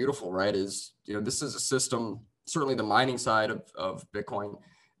that's so beautiful, right, is, this is a system, certainly the mining side of Bitcoin,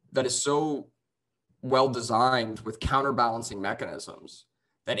 that is so well designed with counterbalancing mechanisms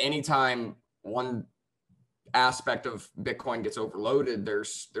that anytime one aspect of Bitcoin gets overloaded,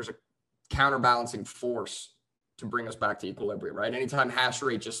 there's a counterbalancing force to bring us back to equilibrium, right? Anytime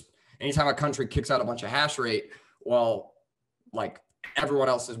a country kicks out a bunch of hash rate, well, like, everyone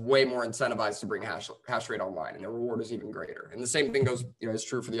else is way more incentivized to bring hash rate online, and the reward is even greater. And the same thing goes, is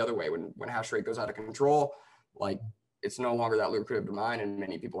true for the other way. When hash rate goes out of control, like, it's no longer that lucrative to mine, and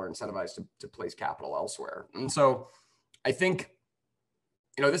many people are incentivized to place capital elsewhere. And so I think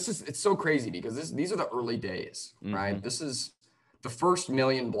it's so crazy because these are the early days, Mm-hmm. right? This is the first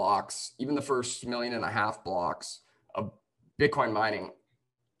million blocks, even the first 1.5 million blocks of Bitcoin mining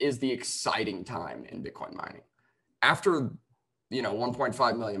is the exciting time in Bitcoin mining. After,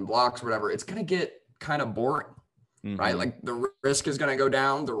 1.5 million blocks, or whatever, it's going to get kind of boring, right? Mm-hmm. Like the risk is going to go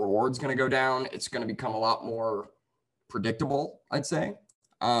down, the reward's going to go down. It's going to become a lot more predictable, I'd say.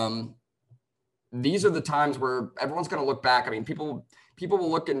 These are the times where everyone's going to look back. I mean, people will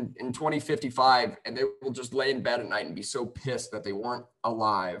look in 2055 and they will just lay in bed at night and be so pissed that they weren't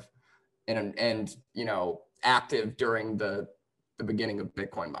alive and active during the beginning of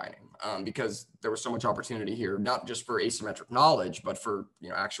Bitcoin mining, because there was so much opportunity here, not just for asymmetric knowledge, but for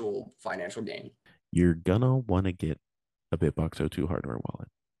actual financial gain. You're gonna want to get a BitBox02 hardware wallet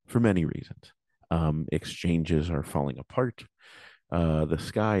for many reasons. Exchanges are falling apart. The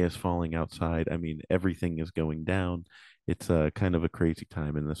sky is falling outside. I mean, everything is going down. It's a kind of a crazy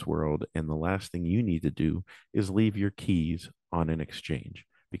time in this world. And the last thing you need to do is leave your keys on an exchange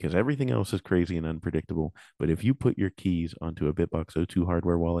because everything else is crazy and unpredictable. But if you put your keys onto a BitBox02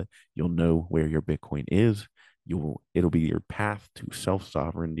 hardware wallet, you'll know where your Bitcoin is. It'll be your path to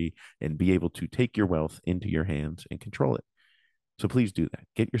self-sovereignty and be able to take your wealth into your hands and control it. So please do that.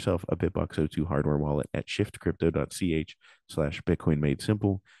 Get yourself a BitBox02 hardware wallet at shiftcrypto.ch/Bitcoin made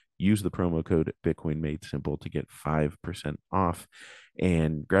simple. Use the promo code Bitcoin made simple to get 5% off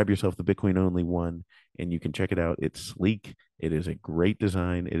and grab yourself the Bitcoin only one and you can check it out. It's sleek. It is a great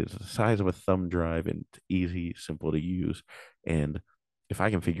design. It is the size of a thumb drive and it's easy, simple to use. And if I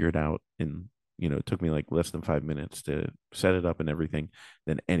can figure it out in, it took me like less than 5 minutes to set it up and everything,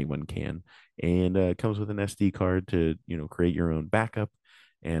 then anyone can. And it comes with an SD card to, create your own backup.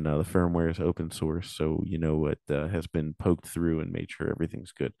 And the firmware is open source, so it has been poked through and made sure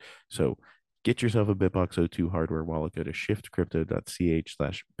everything's good. So get yourself a BitBox02 hardware wallet. Go to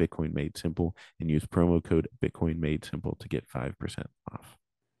shiftcrypto.ch/Bitcoin made simple and use promo code Bitcoin made simple to get 5% off.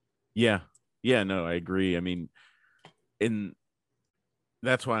 Yeah, yeah, no, I agree. I mean, in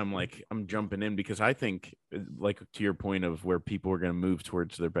that's why I'm jumping in because I think like to your point of where people are going to move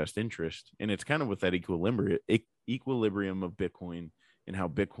towards their best interest, and it's kind of with that equilibrium of Bitcoin and how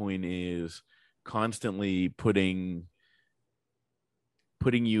Bitcoin is constantly putting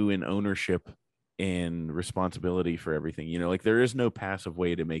you in ownership and responsibility for everything. Like there is no passive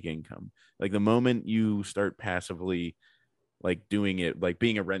way to make income. Like the moment you start passively like doing it, like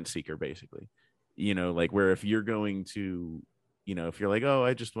being a rent seeker basically, like where if you're going to if you're like, oh,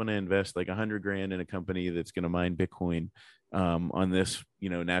 I just want to invest like 100 grand in a company that's going to mine Bitcoin on this,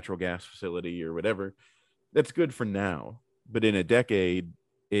 natural gas facility or whatever, that's good for now. But in a decade,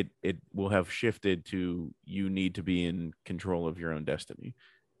 it will have shifted to you need to be in control of your own destiny.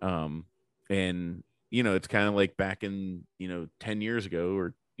 And it's kind of like back in 10 years ago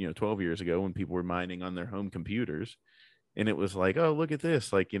or 12 years ago when people were mining on their home computers, and it was like, oh, look at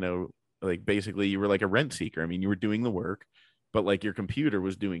this, like like basically you were like a rent seeker. I mean, you were doing the work but like your computer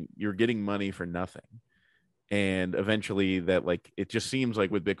was you're getting money for nothing. And eventually that like, it just seems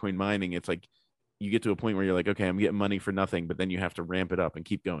like with Bitcoin mining, it's like you get to a point where you're like, okay, I'm getting money for nothing, but then you have to ramp it up and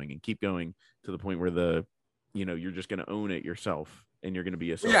keep going to the point where you're just going to own it yourself and you're going to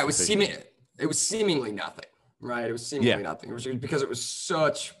be a Yeah, self-sufficient. it was seemingly nothing, right? It was Yeah. seemingly nothing. It was because it was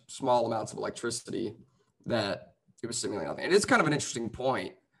such small amounts of electricity that it was seemingly nothing. It is kind of an interesting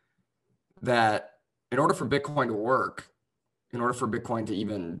point that in order for Bitcoin to work, in order for Bitcoin to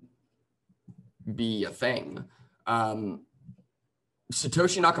even be a thing, Satoshi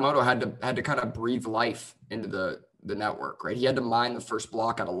Nakamoto had to kind of breathe life into the network, right? He had to mine the first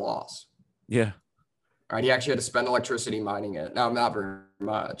block at a loss. Yeah. Right. He actually had to spend electricity mining it. Now, not very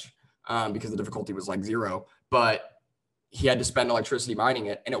much, because the difficulty was like 0, but he had to spend electricity mining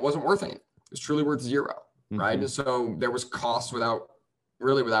it and it wasn't worth anything. It was truly worth 0. Right. Mm-hmm. And so there was cost without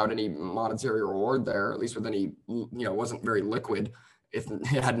any monetary reward there, at least with any, it wasn't very liquid if it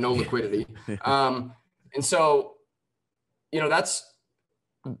had no liquidity. And so, that's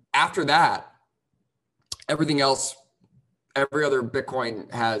after that, everything else, every other Bitcoin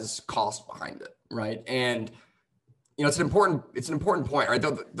has cost behind it. Right. And, it's an important point, right?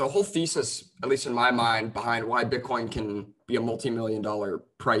 The whole thesis, at least in my mind, behind why Bitcoin can be a multi-million-dollar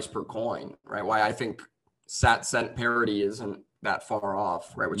price per coin, right? Why I think sat cent parity isn't that far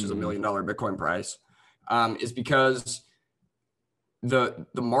off, right? Which is $1 million Bitcoin price, is because the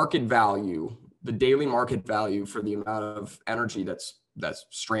market value, the daily market value for the amount of energy that's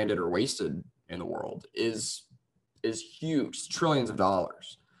stranded or wasted in the world is huge. It's trillions of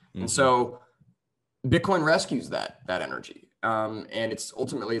dollars. And so Bitcoin rescues that energy. And it's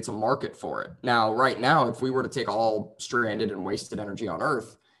ultimately it's a market for it. Now, right now, if we were to take all stranded and wasted energy on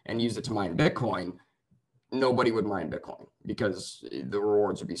Earth and use it to mine Bitcoin, nobody would mine Bitcoin because the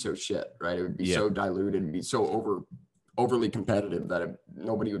rewards would be so shit, right? It would be Yeah. so diluted, it'd be so overly competitive that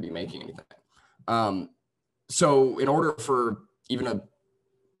nobody would be making anything. So in order for even a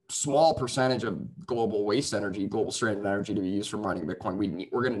small percentage of global waste energy, global stranded energy to be used for mining Bitcoin,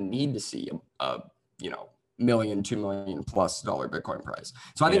 we're going to need to see a million, $2 million plus Bitcoin price.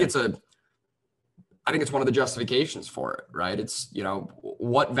 So I think it's one of the justifications for it, right? It's,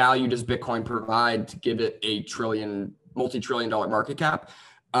 what value does Bitcoin provide to give it a multi-trillion dollar market cap?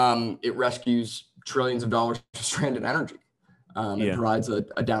 It rescues trillions of dollars of stranded energy. It provides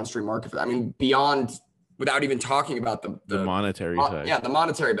a downstream market for that. I mean, without even talking about the monetary side. Yeah, the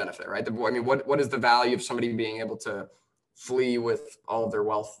monetary benefit, right? What is the value of somebody being able to flee with all of their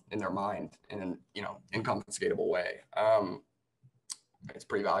wealth in their mind in an inconfiscatable way? It's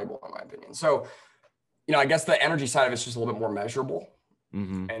pretty valuable in my opinion. So, I guess the energy side of it's just a little bit more measurable.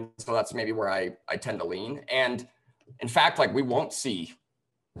 Mm-hmm. And so that's maybe where I tend to lean. And in fact, like we won't see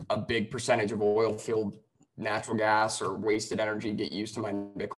a big percentage of oil field natural gas or wasted energy get used to mine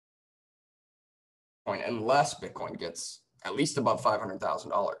Bitcoin unless Bitcoin gets at least above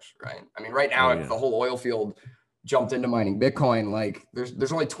 $500,000, right? I mean, right now, if the whole oil field jumped into mining Bitcoin, like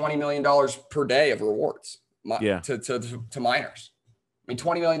there's only $20 million per day of rewards to miners. I mean,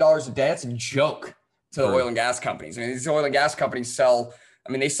 $20 million a day, that's a joke to the oil and gas companies. I mean, these oil and gas companies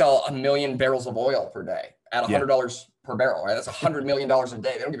they sell 1 million barrels of oil per day at $100 per barrel, right? That's $100 million a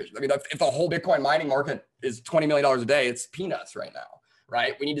day. They don't give a shit. I mean, if the whole Bitcoin mining market is $20 million a day, it's peanuts right now,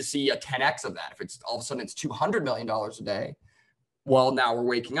 right? We need to see a 10x of that. If it's all of a sudden it's $200 million a day, well, now we're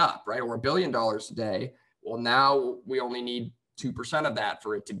waking up, right? Or $1 billion a day. Well, now we only need 2% of that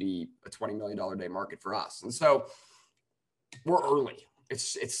for it to be a $20 million a day market for us. And so we're early. It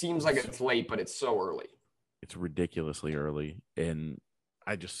seems like it's late, but it's so early. It's ridiculously early. And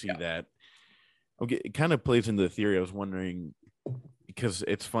I just see that. Okay, it kind of plays into the theory. I was wondering, because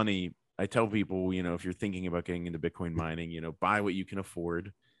it's funny. I tell people, if you're thinking about getting into Bitcoin mining, buy what you can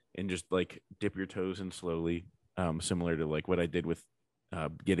afford and just like dip your toes in slowly, similar to like what I did with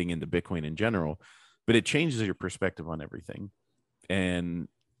getting into Bitcoin in general. But it changes your perspective on everything. And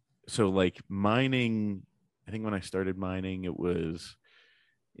so like mining, I think when I started mining, it was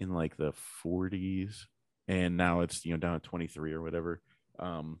in like the 40s, and now it's down at 23 or whatever.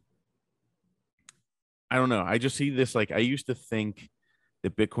 I don't know. I just see this, like I used to think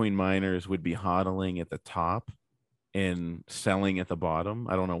that Bitcoin miners would be hodling at the top and selling at the bottom.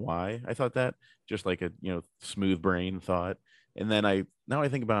 I don't know why I thought that, just like a smooth brain thought. And then now I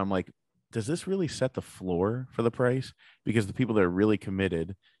think about it, I'm like, does this really set the floor for the price? Because the people that are really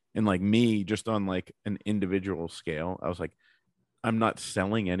committed, and like me, just on like an individual scale, I was like, I'm not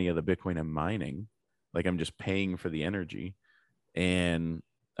selling any of the Bitcoin I'm mining. Like I'm just paying for the energy. And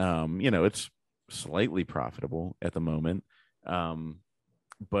it's slightly profitable at the moment.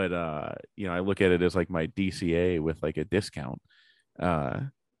 But I look at it as like my DCA with like a discount. But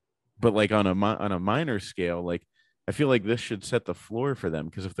like on a minor scale, like I feel like this should set the floor for them,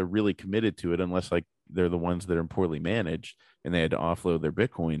 because if they're really committed to it, unless like they're the ones that are poorly managed and they had to offload their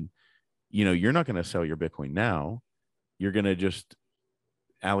Bitcoin, you're not going to sell your Bitcoin now. You're going to just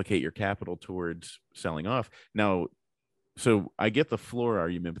allocate your capital towards selling off. Now, so I get the floor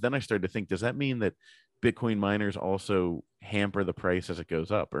argument, but then I started to think, does that mean that Bitcoin miners also hamper the price as it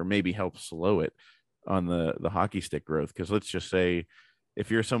goes up, or maybe help slow it on the hockey stick growth? Because let's just say if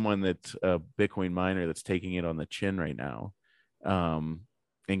you're someone that's a Bitcoin miner that's taking it on the chin right now,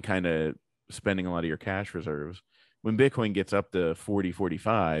 and kind of spending a lot of your cash reserves, when Bitcoin gets up to 40,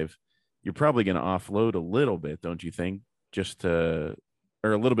 45, you're probably going to offload a little bit, don't you think? Just to,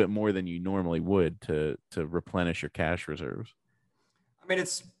 or a little bit more than you normally would to replenish your cash reserves. I mean,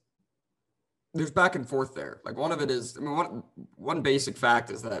 there's back and forth there. Like one of it is, one basic fact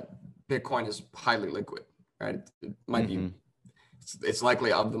is that Bitcoin is highly liquid, right? It might be, it's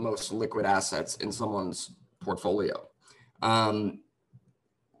likely of the most liquid assets in someone's portfolio.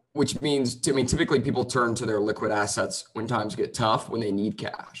 Which means, typically people turn to their liquid assets when times get tough, when they need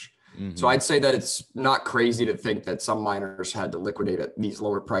cash. So I'd say that it's not crazy to think that some miners had to liquidate at these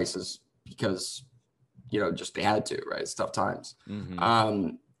lower prices because, just they had to, right? It's tough times.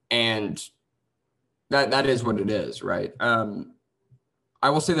 And that is what it is, right? I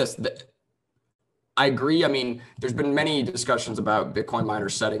will say this, I agree. I mean, there's been many discussions about Bitcoin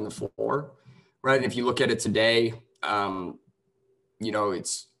miners setting the floor, right? And if you look at it today, I'd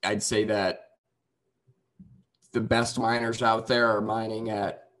say that the best miners out there are mining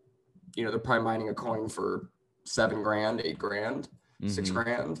at, they're probably mining a coin for $7,000, $8,000,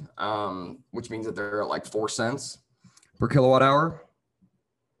 $6,000, which means that they're at like 4 cents per kilowatt hour,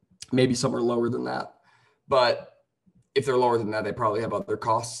 maybe somewhere lower than that. But if they're lower than that, they probably have other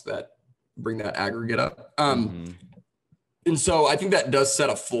costs that bring that aggregate up. And so I think that does set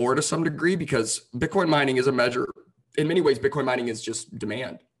a floor to some degree, because Bitcoin mining is a measure. In many ways, Bitcoin mining is just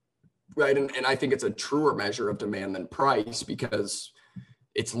demand, right? And I think it's a truer measure of demand than price, because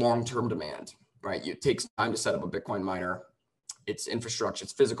it's long-term demand, right? It takes time to set up a Bitcoin miner. It's infrastructure,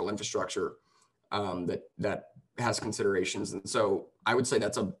 it's physical infrastructure that has considerations. And so I would say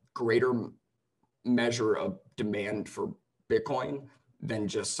that's a greater measure of demand for Bitcoin than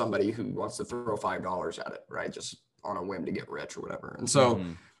just somebody who wants to throw $5 at it, right? Just on a whim to get rich or whatever. And so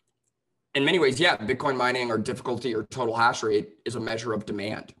in many ways, yeah, Bitcoin mining or difficulty or total hash rate is a measure of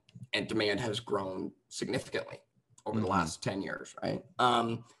demand, and demand has grown significantly over the last 10 years, right?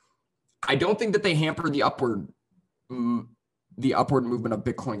 I don't think that they hamper the upward movement of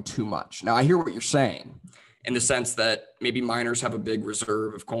Bitcoin too much. Now, I hear what you're saying in the sense that maybe miners have a big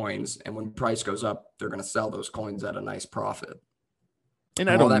reserve of coins, and when price goes up, they're going to sell those coins at a nice profit. And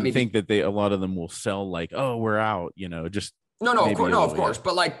I don't think that a lot of them will sell like, oh, we're out, just no, of course.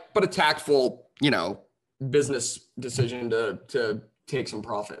 But a tactful, business decision to take some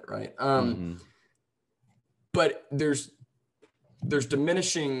profit, right? But there's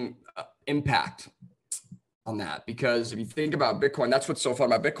diminishing impact on that, because if you think about Bitcoin, that's what's so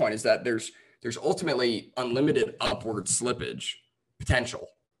fun about Bitcoin, is that there's ultimately unlimited upward slippage potential,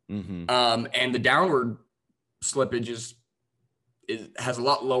 and the downward slippage has a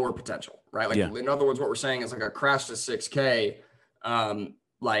lot lower potential, right? Like in other words, what we're saying is like a crash to 6K,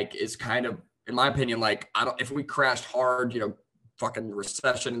 is kind of, in my opinion, like if we crashed hard, fucking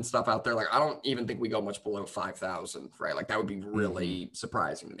recession and stuff out there, like I don't even think we go much below 5,000, right? Like that would be really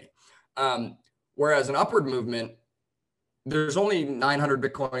surprising to me. Whereas an upward movement, there's only 900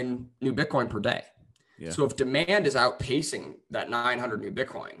 new Bitcoin per day. Yeah. So if demand is outpacing that 900 new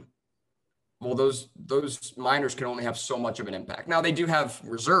Bitcoin, well, those miners can only have so much of an impact. Now they do have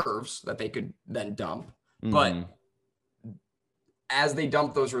reserves that they could then dump, but as they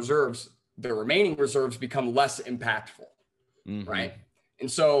dump those reserves, the remaining reserves become less impactful, right? And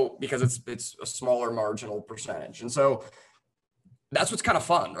so because it's a smaller marginal percentage, and so that's what's kind of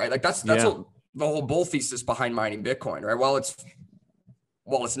fun, right? Like that's the whole bull thesis behind mining Bitcoin, right? While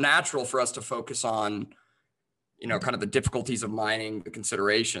it's natural for us to focus on, kind of the difficulties of mining, the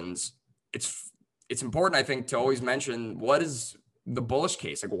considerations, it's important, I think, to always mention what is the bullish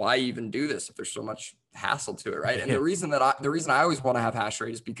case. Like, why even do this if there's so much hassle to it, right? And the reason I always want to have hash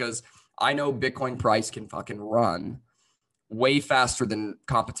rate is because I know Bitcoin price can fucking run way faster than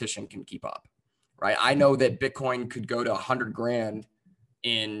competition can keep up, right? I know that Bitcoin could go to 100 grand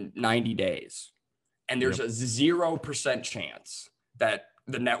in 90 days, and there's a 0% chance that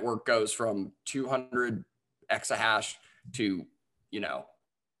the network goes from 200 exahash to,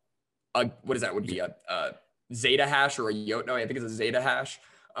 what is that? Would be a zeta hash or I think it's a zeta hash.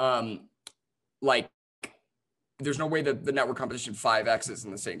 There's no way that the network competition 5X's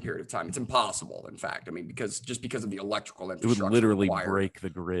in the same period of time. It's impossible, in fact. I mean, because of the electrical infrastructure. It would literally break the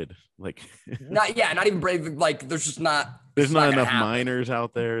grid. Like not even break. Like there's not enough miners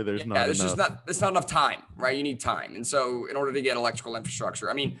out there. It's not enough time, right? You need time. And so in order to get electrical infrastructure,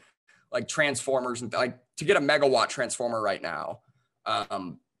 I mean, like transformers and like to get a megawatt transformer right now,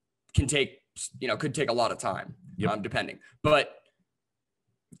 could take a lot of time, depending. But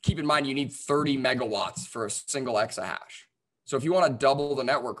keep in mind, you need 30 megawatts for a single exahash. So if you want to double the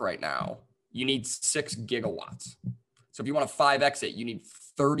network right now, you need 6 gigawatts. So if you want to 5X it, you need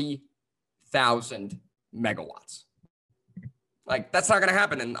 30,000 megawatts. Like that's not going to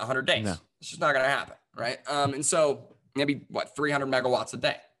happen in 100 days. No. It's just not going to happen, right? And so maybe 300 megawatts a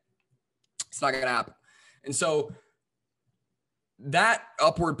day. It's not going to happen. And so that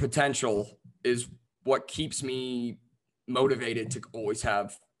upward potential is what keeps me motivated to always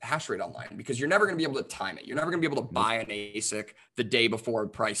have hash rate online, because you're never going to be able to time it. You're never going to be able to buy an ASIC the day before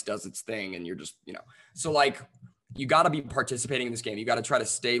price does its thing. And you're just, so like you got to be participating in this game. You got to try to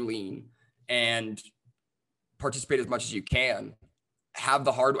stay lean and participate as much as you can. Have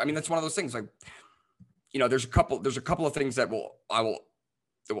the hardware. I mean, that's one of those things like, there's a couple of things that will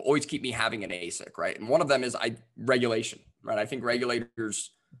always keep me having an ASIC, right? And one of them is regulation, right? I think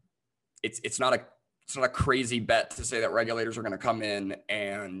regulators, it's not a crazy bet to say that regulators are going to come in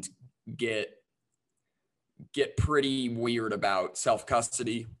and get pretty weird about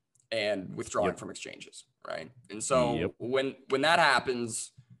self-custody and withdrawing from exchanges, right? And so when that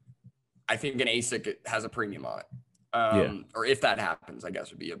happens, I think an ASIC has a premium on it. Or if that happens, I guess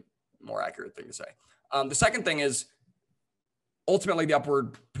would be a more accurate thing to say. The second thing is ultimately the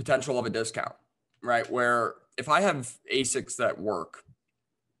upward potential of a discount, right? Where if I have ASICs that work,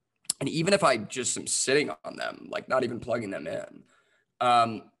 and even if I just am sitting on them, like not even plugging them in,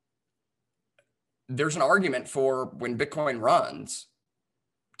 there's an argument for when Bitcoin runs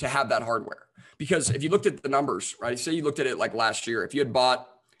to have that hardware. Because if you looked at the numbers, right? Say you looked at it like last year, if you had bought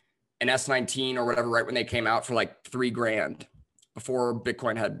an S19 or whatever, right when they came out for like $3,000 before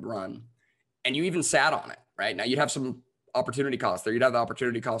Bitcoin had run, and you even sat on it, right? Now you'd have some opportunity cost there. You'd have the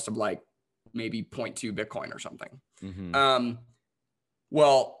opportunity cost of like maybe 0.2 Bitcoin or something.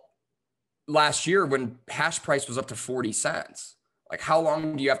 Well, last year when hash price was up to 40 cents, like how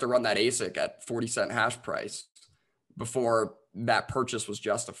long do you have to run that ASIC at 40-cent hash price before that purchase was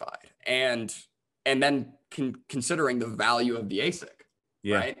justified? And then considering the value of the ASIC,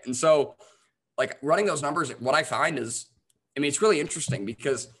 right? And so like running those numbers, what I find is, I mean, it's really interesting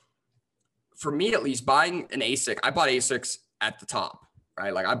because for me, at least, buying an ASIC, I bought ASICs at the top,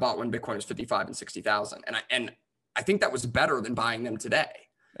 right? Like I bought when Bitcoin was 55 and 60,000. And I think that was better than buying them today.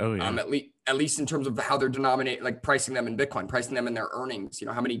 Oh yeah. At least in terms of how they're denominated, like pricing them in Bitcoin, pricing them in their earnings, you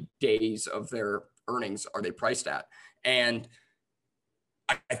know, how many days of their earnings are they priced at? And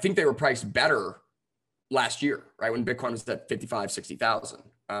I think they were priced better last year, right? When Bitcoin was at 55, 60,000,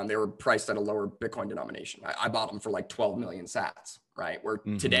 they were priced at a lower Bitcoin denomination. I bought them for like 12 million sats, right? Where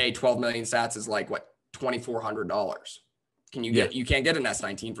today 12 million sats is like what, $2,400. Can you get, you can't get an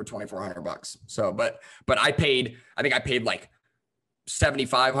S19 for $2,400. So, but I think I paid like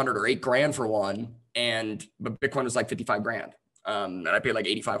 7,500 or $8,000 for one. But Bitcoin was like 55 grand. And I paid like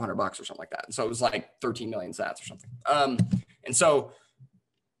 $8,500 or something like that. And so it was like 13 million sats or something. And so,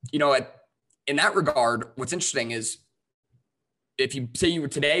 you know, in that regard, what's interesting is if you say you were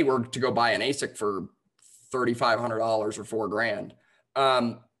today were to go buy an ASIC for $3,500 or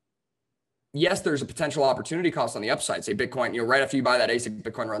 $4,000, yes, there's a potential opportunity cost on the upside. Say Bitcoin, you know, right after you buy that ASIC,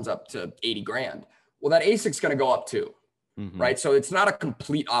 Bitcoin runs up to 80 grand. Well, that ASIC's going to go up too, right? So it's not a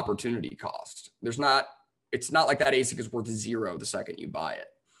complete opportunity cost. It's not like that ASIC is worth zero the second you buy it,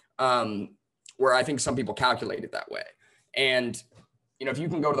 where I think some people calculate it that way. And, you know, if you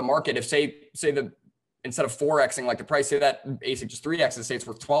can go to the market, if say instead of 4xing like the price, say that ASIC just 3x, say it's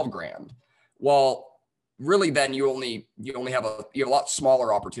worth 12 grand. Well, really then you only have a lot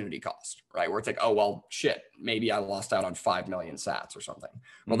smaller opportunity cost, right? Where it's like, oh, well, shit, maybe I lost out on 5 million sats or something.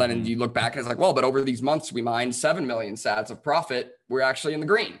 Well, then you look back and it's like, well, but over these months we mined 7 million sats of profit. We're actually in the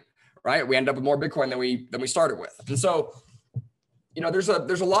green, right? We end up with more Bitcoin than we started with. And so, you know, there's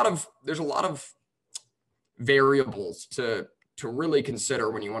a lot of variables to really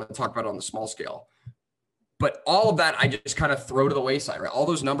consider when you want to talk about it on the small scale. But all of that, I just kind of throw to the wayside, right? All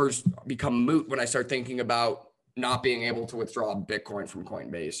those numbers become moot when I start thinking about not being able to withdraw Bitcoin from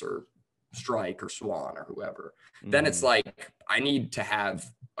Coinbase or Strike or Swan or whoever. Then it's like, I need to have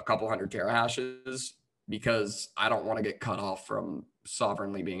a couple hundred terahashes because I don't want to get cut off from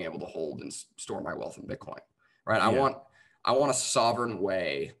sovereignly being able to hold and store my wealth in Bitcoin, right? Yeah. I want a sovereign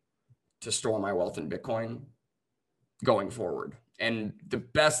way to store my wealth in Bitcoin going forward. And the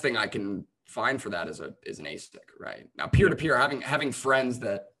best thing I can find for that is an ASIC, right? Now, peer-to-peer, having friends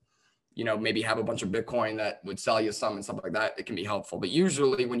that, you know, maybe have a bunch of Bitcoin that would sell you some and stuff like that, it can be helpful. But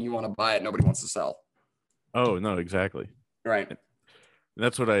usually when you want to buy it, nobody wants to sell. Oh, no, exactly. Right.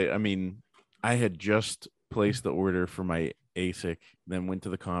 That's what I mean, I had just placed the order for my ASIC, then went to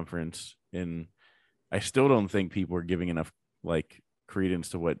the conference, and I still don't think people are giving enough like credence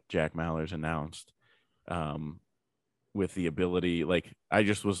to what Jack Mallers announced. With the ability, like I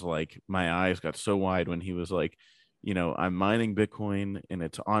just was like, my eyes got so wide when he was like, you know, I'm mining Bitcoin and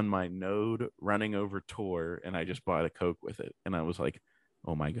it's on my node running over Tor, and I just bought a Coke with it. And I was like,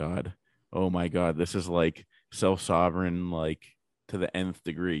 oh my God, this is like self-sovereign, like to the nth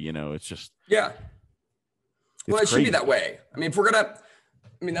degree, you know. It's just, yeah. Well, it should be that way. I mean,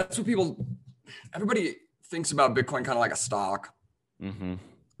 that's what everybody thinks about Bitcoin kind of like a stock,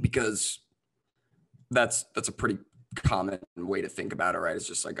 because that's a pretty common way to think about it, right? It's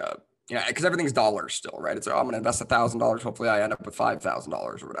just like because everything's dollars still, right? It's I'm going to invest $1,000. Hopefully I end up with $5,000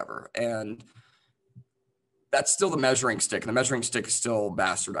 or whatever. And that's still the measuring stick. And the measuring stick is still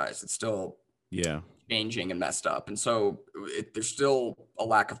bastardized. It's still changing and messed up. And so there's still a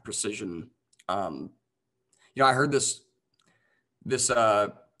lack of precision. You know, I heard this guy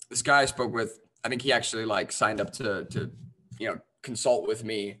I spoke with, I think he actually like signed up to you know, consult with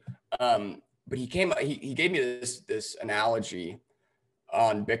me. But he gave me this analogy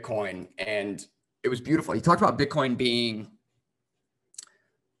on Bitcoin, and it was beautiful. He talked about Bitcoin being,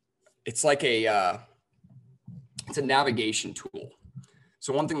 it's like it's a navigation tool.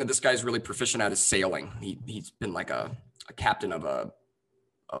 So one thing that this guy's really proficient at is sailing. He's been like a captain of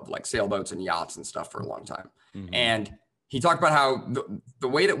like sailboats and yachts and stuff for a long time. Mm-hmm. And he talked about how the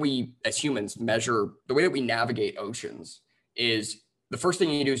way that we as humans measure, the way that we navigate oceans is the first thing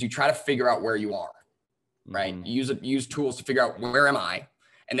you do is you try to figure out where you are, right? Mm-hmm. You use tools to figure out where am I?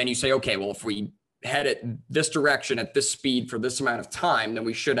 And then you say, okay, well, if we head it this direction at this speed for this amount of time, then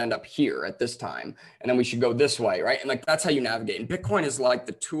we should end up here at this time. And then we should go this way, right? And like, that's how you navigate. And Bitcoin is like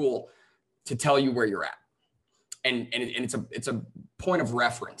the tool to tell you where you're at. And it's a point of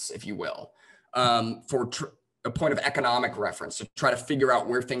reference, if you will, for a point of economic reference to try to figure out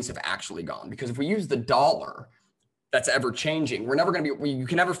where things have actually gone. Because if we use the dollar that's ever changing, we're never going to be, you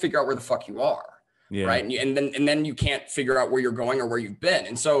can never figure out where the fuck you are. Yeah. Right. And then you can't figure out where you're going or where you've been.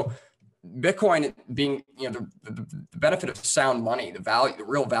 And so Bitcoin being, the benefit of sound money, the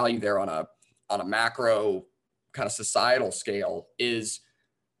real value there on a macro kind of societal scale is,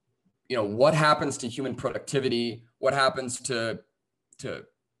 what happens to human productivity? What happens to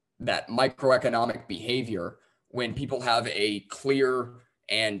that microeconomic behavior when people have a clear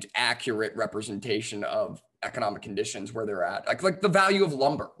and accurate representation of economic conditions where they're at? Like the value of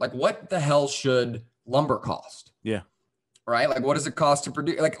lumber. Like, what the hell should lumber cost? Yeah. Right. Like, what does it cost to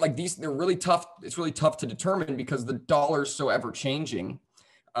produce? Like these, they're really tough. It's really tough to determine because the dollar is so ever changing,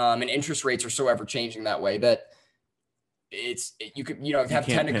 and interest rates are so ever changing that way that you could have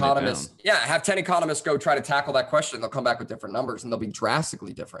 10 economists. Yeah, have 10 economists go try to tackle that question. They'll come back with different numbers, and they'll be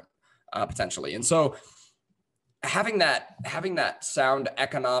drastically different potentially. And so having that sound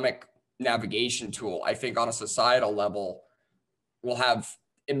economic navigation tool, I think on a societal level will have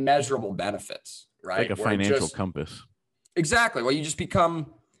immeasurable benefits, right? Like a financial compass. Exactly. Well, you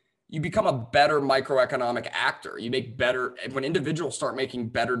become a better microeconomic actor. When individuals start making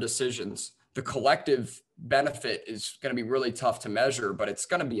better decisions, the collective benefit is going to be really tough to measure, but it's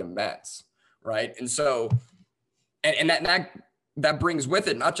going to be immense. Right. And so, and that brings with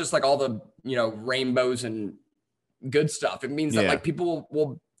it, not just like all the, rainbows and good stuff. It means that like people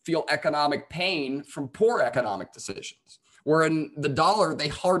will feel economic pain from poor economic decisions. Where in the dollar,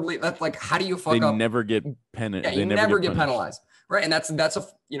 that's like, how do you fuck up? They never get penalized. Yeah, you never get penalized. Right. And that's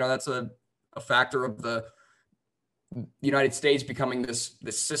a factor of the United States becoming this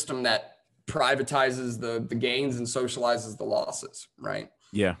system that privatizes the gains and socializes the losses. Right.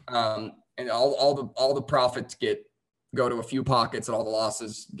 Yeah. And all the profits go to a few pockets and all the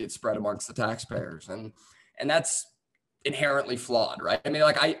losses get spread amongst the taxpayers. And that's inherently flawed, right? I mean,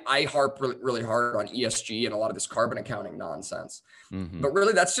 like I harp really hard on ESG and a lot of this carbon accounting nonsense, but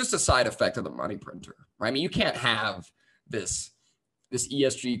really that's just a side effect of the money printer, right? I mean, you can't have this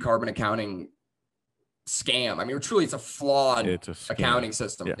ESG carbon accounting scam. I mean, truly, it's a flawed accounting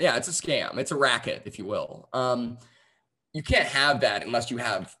system. Yeah, it's a scam. It's a racket, if you will. You can't have that unless you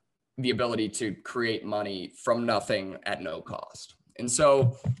have the ability to create money from nothing at no cost. And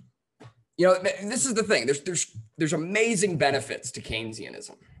so, this is the thing. There's amazing benefits to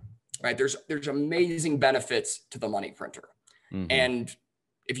Keynesianism, right? There's amazing benefits to the money printer. And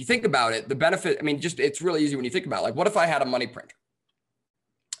if you think about it, the benefit, I mean, it's really easy when you think about it. Like, what if I had a money printer?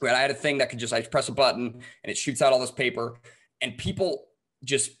 Right? I had a thing that could I press a button and it shoots out all this paper, and people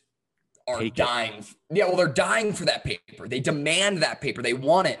just are dying. Yeah, well, they're dying for that paper. They demand that paper. They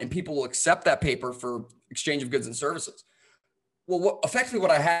want it, and people will accept that paper for exchange of goods and services. Well, effectively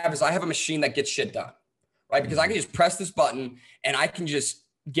what I have is I have a machine that gets shit done, right? Because I can just press this button and I can just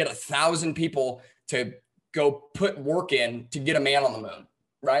get 1,000 people to go put work in to get a man on the moon,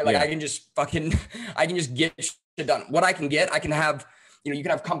 right? Like I can just get shit done. What I can have, you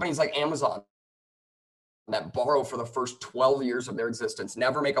can have companies like Amazon that borrow for the first 12 years of their existence,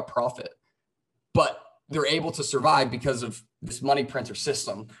 never make a profit, but they're able to survive because of this money printer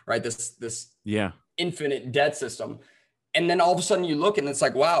system, right? This infinite debt system. And then all of a sudden you look and it's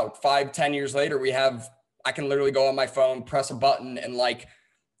like, wow, 5-10 years later, I can literally go on my phone, press a button, and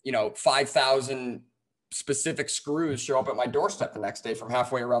 5,000 specific screws show up at my doorstep the next day from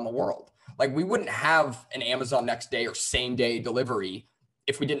halfway around the world. Like, we wouldn't have an Amazon next day or same day delivery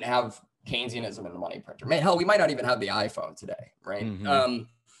if we didn't have Keynesianism in the money printer. Man, hell, we might not even have the iPhone today, right?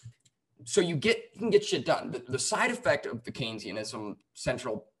 So you can get shit done. The side effect of the Keynesianism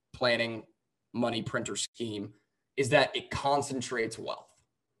central planning money printer scheme is that it concentrates wealth.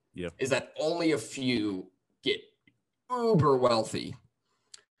 Is that only a few get uber wealthy,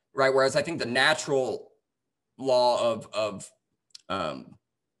 right? Whereas I think the natural law of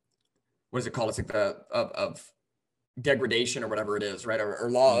what is it called? It's like of degradation or whatever it is, right? Or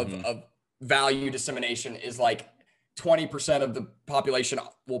law of value dissemination is like 20% of the population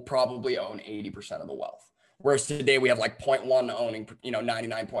will probably own 80% of the wealth. Whereas today we have like 0.1 owning,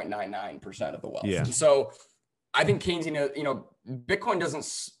 99.99% of the wealth. Yeah. And so I think Keynesian, Bitcoin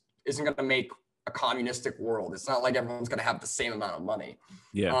isn't going to make a communistic world. It's not like everyone's going to have the same amount of money.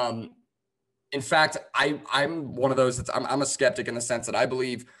 Yeah. In fact, I'm one of those I'm a skeptic in the sense that I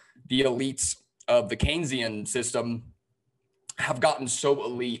believe the elites of the Keynesian system have gotten so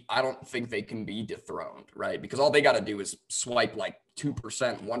elite, I don't think they can be dethroned, right? Because all they got to do is swipe like 2%,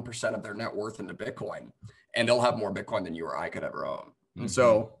 1% of their net worth into Bitcoin, and they'll have more Bitcoin than you or I could ever own. And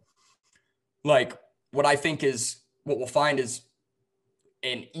so, like, what we'll find is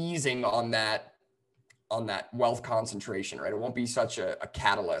an easing on that wealth concentration, right? It won't be such a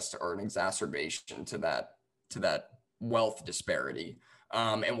catalyst or an exacerbation to that wealth disparity.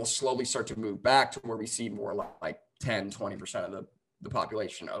 And we'll slowly start to move back to where we see more like 10, 20% of the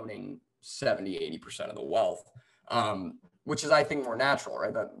population owning 70, 80% of the wealth, which is, I think, more natural,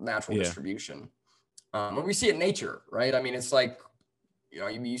 right? That natural distribution. And we see it in nature, right? I mean, it's like,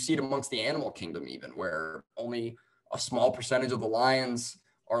 you see it amongst the animal kingdom even, where only a small percentage of the lions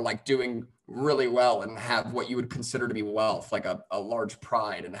are like doing really well and have what you would consider to be wealth, like a large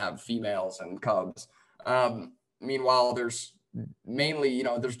pride, and have females and cubs. Meanwhile, there's mainly,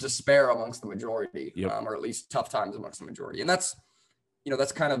 there's despair amongst the majority, or at least tough times amongst the majority. And that's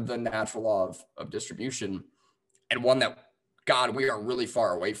kind of the natural law of distribution, and one that, God, we are really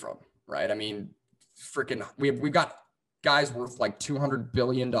far away from, right? I mean, freaking, we've got guys worth like $200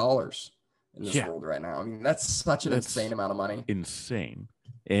 billion in this world right now. I mean, that's such an insane amount of money. Insane.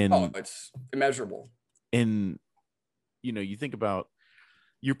 And it's immeasurable. And, you think about,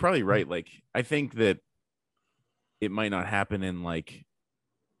 you're probably right. Like, I think that it might not happen in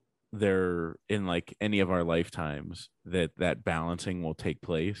any of our lifetimes that balancing will take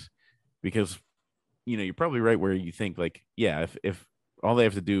place, because, you're probably right where you think like, if all they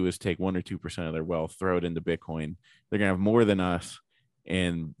have to do is take 1 or 2% of their wealth, throw it into Bitcoin, they're going to have more than us,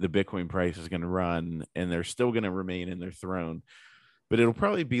 and the Bitcoin price is going to run, and they're still going to remain in their throne. But it'll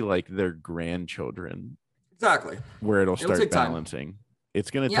probably be like their grandchildren, exactly, where it'll start balancing. It's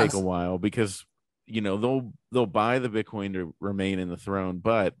going to take a while, because they'll buy the Bitcoin to remain in the throne.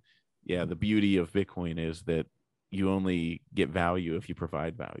 But the beauty of Bitcoin is that you only get value if you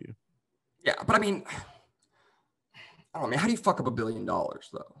provide value. Yeah, but I mean, how do you fuck up $1 billion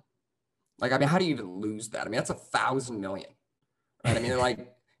though? Like, I mean, how do you even lose that? I mean, that's 1,000 million, right? I mean,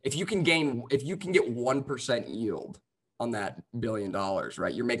 like, if you can get 1% yield on that $1 billion,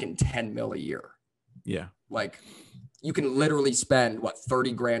 right? You're making 10 mil a year. Yeah. Like, you can literally spend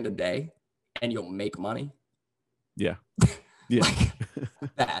 30 grand a day and you'll make money. Yeah. Yeah. Like,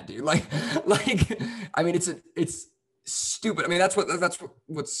 that, dude. Like, I mean, it's stupid. I mean, that's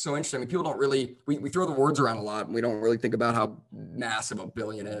what's so interesting. I mean, people don't really, we throw the words around a lot, and we don't really think about how massive $1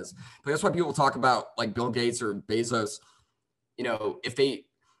 billion is. But that's why people talk about like Bill Gates or Bezos, if they,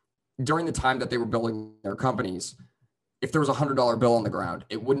 during the time that they were building their companies, if there was $100 bill on the ground,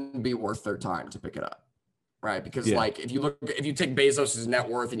 it wouldn't be worth their time to pick it up. Right. Because like, if you take Bezos's net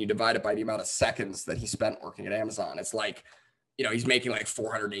worth and you divide it by the amount of seconds that he spent working at Amazon, it's like, he's making like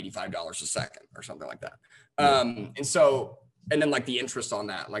 $485 a second or something like that. And so, and then like the interest on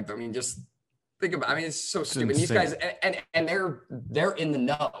that, like, I mean, just think about, I mean, it's so stupid. These guys, and they're in the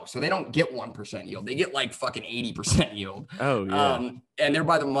know. So they don't get 1% yield. They get like fucking 80% yield. Oh yeah. And they're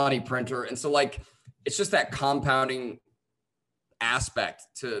by the money printer. And so like, it's just that compounding aspect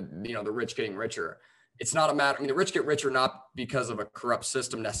to, the rich getting richer. It's not a matter, I mean, the rich get richer not because of a corrupt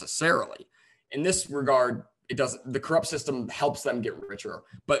system necessarily. In this regard, the corrupt system helps them get richer,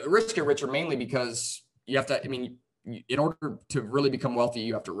 but the rich get richer mainly because you have to, I mean, in order to really become wealthy,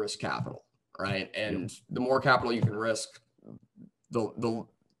 you have to risk capital, right? And the more capital you can risk, the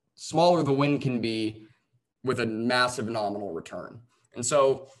smaller the win can be with a massive nominal return. And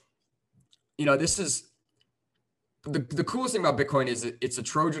so, this is, the coolest thing about Bitcoin is it's a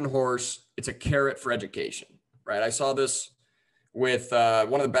Trojan horse. It's a carrot for education, right? I saw this with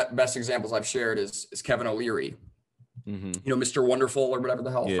one of the best examples I've shared is Kevin O'Leary, Mr. Wonderful or whatever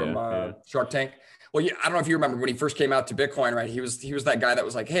the hell from Shark Tank. Well, I don't know if you remember when he first came out to Bitcoin, right? He was that guy that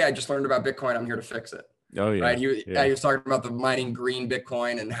was like, hey, I just learned about Bitcoin. I'm here to fix it. Oh yeah. Right. He was talking about the mining green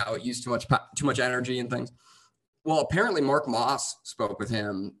Bitcoin and how it used too much energy and things. Well, apparently Mark Moss spoke with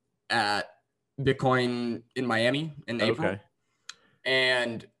him at Bitcoin in Miami in April.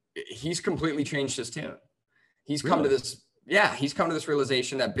 And he's completely changed his tune. He's come to this. Yeah. He's come to this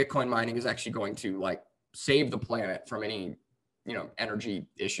realization that Bitcoin mining is actually going to like save the planet from any, energy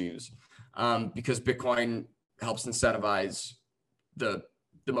issues. Because Bitcoin helps incentivize the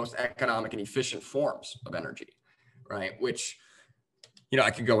most economic and efficient forms of energy, right? Which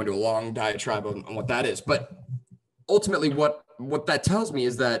I could go into a long diatribe on what that is, but ultimately what that tells me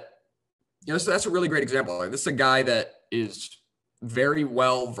is that, so that's a really great example. Like, this is a guy that is very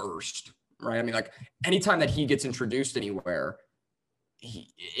well versed, right? I mean, like, anytime that he gets introduced anywhere,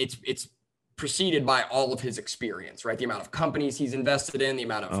 it's preceded by all of his experience, right? The amount of companies he's invested in, the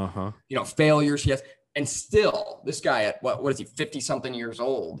amount of failures he has, and still, this guy at what is he, 50 something years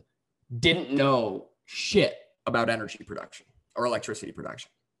old, didn't know shit about energy production or electricity production.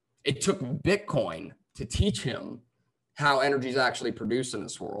 It took Bitcoin to teach him how energy is actually produced in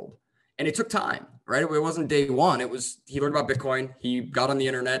this world. And it took time, right? It wasn't day one. He learned about Bitcoin. He got on the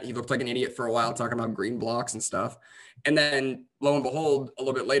internet. He looked like an idiot for a while talking about green blocks and stuff. And then lo and behold, a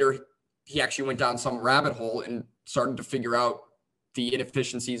little bit later, he actually went down some rabbit hole and started to figure out the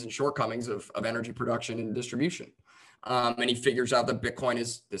inefficiencies and shortcomings of energy production and distribution. And he figures out that Bitcoin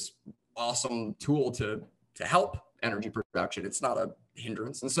is this awesome tool to help energy production. It's not a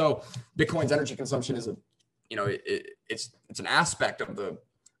hindrance. And so Bitcoin's energy consumption is it's an aspect of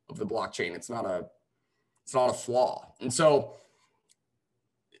the blockchain. It's not a flaw. And so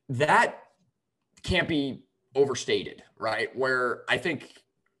that can't be overstated, right? Where I think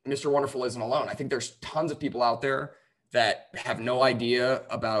Mr. Wonderful isn't alone. I think there's tons of people out there that have no idea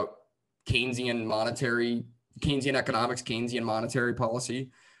about Keynesian economics, Keynesian monetary policy.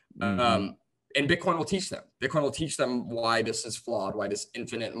 Mm-hmm. And Bitcoin will teach them. Bitcoin will teach them why this is flawed, why this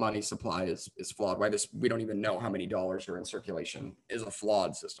infinite money supply is flawed, why we don't even know how many dollars are in circulation is a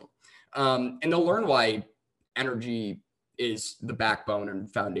flawed system. And they'll learn why energy is the backbone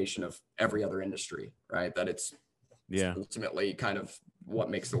and foundation of every other industry, right? That it's ultimately kind of what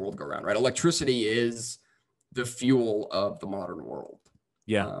makes the world go round, right? Electricity is the fuel of the modern world.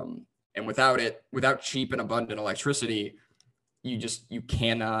 Yeah. And without cheap and abundant electricity, you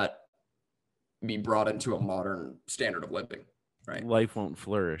cannot be brought into a modern standard of living, right? Life won't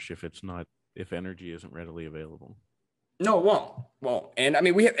flourish if energy isn't readily available. No, it won't. And I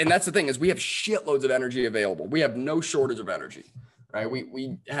mean, and that's the thing, is we have shitloads of energy available. We have no shortage of energy, right?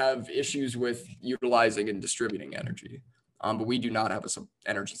 We have issues with utilizing and distributing energy, but we do not have an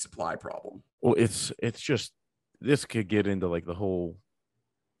energy supply problem. Well, it's just, this could get into like the whole,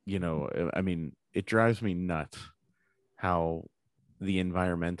 I mean, it drives me nuts how the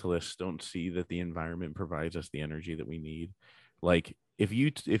environmentalists don't see that the environment provides us the energy that we need. Like, if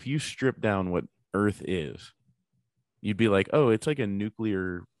you strip down what Earth is, you'd be like, oh, it's like a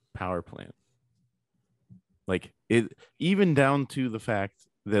nuclear power plant. Like, it, even down to the fact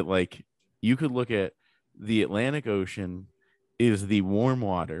that, like, you could look at the Atlantic Ocean is the warm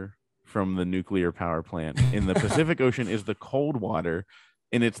water from the nuclear power plant, and the Pacific Ocean is the cold water,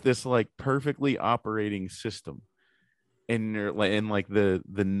 and it's this like perfectly operating system. And like the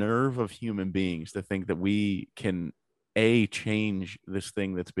nerve of human beings to think that we can change this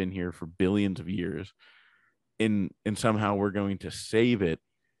thing that's been here for billions of years, and somehow we're going to save it.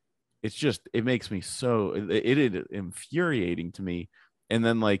 It makes me so, it is infuriating to me. And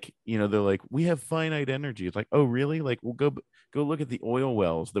then, like, they're like, we have finite energy. It's like, oh really? Like, we'll go look at the oil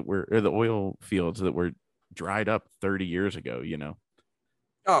wells or the oil fields that were dried up 30 years ago.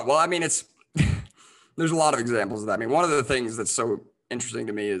 Oh, well, I mean, there's a lot of examples of that. I mean, one of the things that's so interesting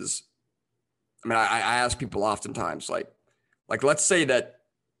to me is, I mean, I ask people oftentimes, like, let's say that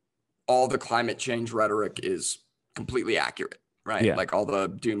all the climate change rhetoric is completely accurate, right? Yeah. Like all the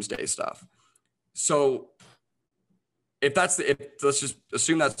doomsday stuff. So let's just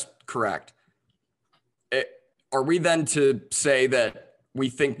assume that's correct. Are we then to say that we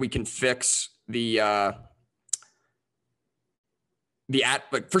think we can fix first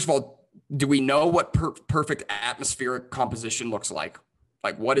of all, do we know what perfect atmospheric composition looks like?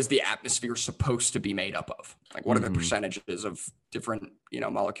 Like, what is the atmosphere supposed to be made up of? Like, what are the percentages of different,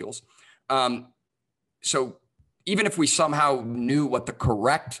 molecules? So even if we somehow knew what the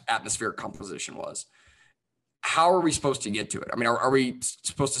correct atmospheric composition was, how are we supposed to get to it? I mean, are we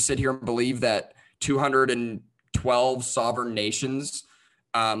supposed to sit here and believe that 212 sovereign nations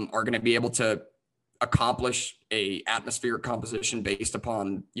are going to be able to accomplish a atmospheric composition based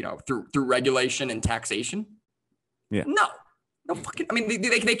upon, through regulation and taxation? Yeah. No fucking, I mean,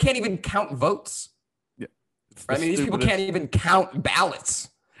 they can't even count votes. Yeah. Right? I mean, these people can't even count ballots.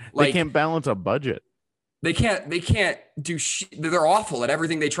 Like, they can't balance a budget. They can't do shit. They're awful at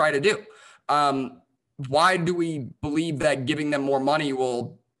everything they try to do. Why do we believe that giving them more money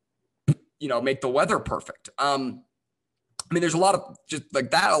will, make the weather perfect? I mean, there's a lot of, just like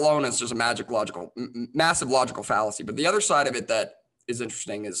that alone is just a massive logical fallacy. But the other side of it that is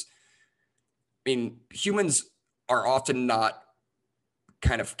interesting is, I mean, humans are often not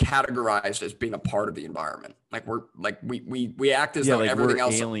kind of categorized as being a part of the environment. Like we act as though like everything we're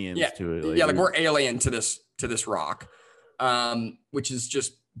else, aliens to it. Like we're alien to this rock, which is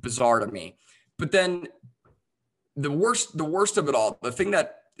just bizarre to me. But then the worst of it all, the thing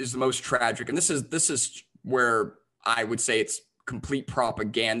that is the most tragic, and this is where I would say it's complete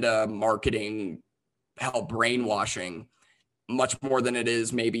propaganda, marketing, hell, brainwashing, much more than it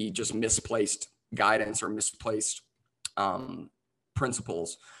is maybe just misplaced guidance or misplaced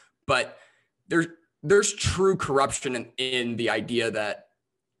principles. But there's true corruption in the idea that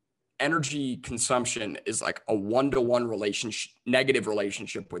energy consumption is like a one-to-one relationship, negative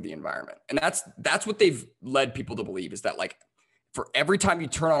relationship with the environment. And that's what they've led people to believe, is that like for every time you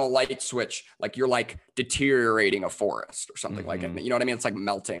turn on a light switch, like you're like deteriorating a forest or something like it. You know what I mean? It's like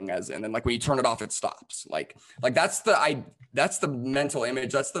melting and then like when you turn it off, it stops. Like that's the mental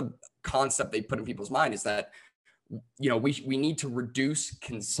image. That's the concept they put in people's mind, is that, you know, we need to reduce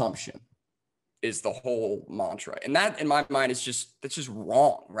consumption is the whole mantra. And that in my mind is that's just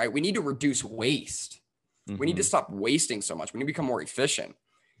wrong, right? We need to reduce waste. We need to stop wasting so much. We need to become more efficient.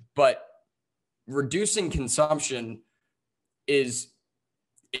 But reducing consumption is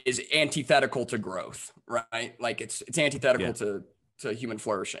antithetical to growth, right? Like it's antithetical to human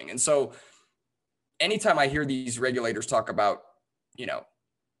flourishing. And so anytime I hear these regulators talk about, you know,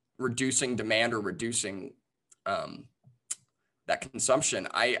 reducing demand or reducing that consumption,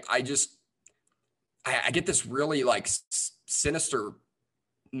 I get this really like sinister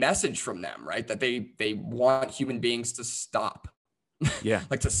message from them, right? That they want human beings to stop,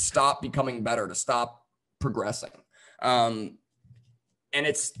 like to stop becoming better, to stop progressing. And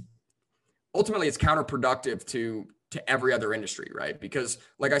it's ultimately counterproductive to every other industry, right? Because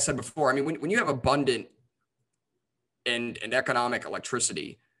like I said before, I mean, when you have abundant and economic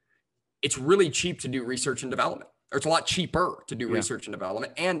electricity, it's really cheap to do research and development, or it's a lot cheaper to do research and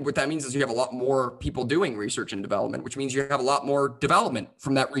development. And what that means is you have a lot more people doing research and development, which means you have a lot more development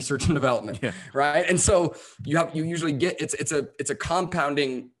from that research and development, right? And so you usually get, it's a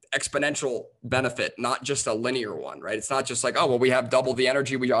compounding exponential benefit, not just a linear one, right? It's not just like, oh, well, we have double the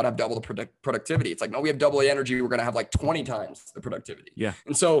energy, we ought to have double the productivity. It's like, no, we have double the energy, we're going to have like 20 times the productivity.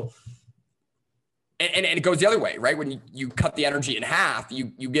 And so, and it goes the other way, right? When you cut the energy in half,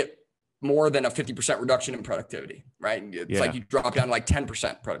 you get more than a 50% reduction in productivity, right? It's like you drop down to like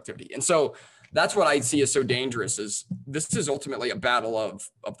 10% productivity. And so that's what I see as so dangerous, is this is ultimately a battle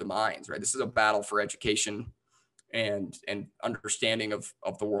of the minds, right? This is a battle for education and understanding of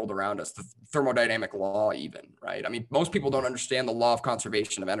the world around us, the thermodynamic law even, right? I mean, most people don't understand the law of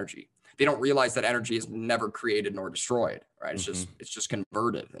conservation of energy. They don't realize that energy is never created nor destroyed, right? It's just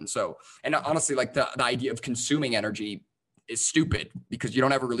converted. And so, and honestly, like the idea of consuming energy is stupid, because you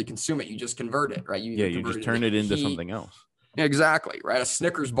don't ever really consume it. You just convert it, right? You just turn it into something else. Exactly, right? A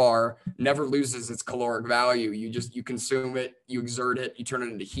Snickers bar never loses its caloric value. You consume it, you exert it, you turn it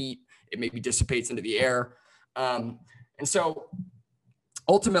into heat. It maybe dissipates into the air. And so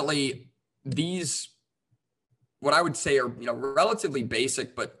ultimately these, what I would say are, you know, relatively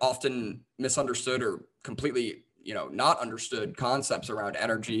basic, but often misunderstood or completely, you know, not understood concepts around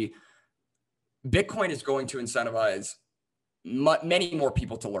energy. Bitcoin is going to incentivize many more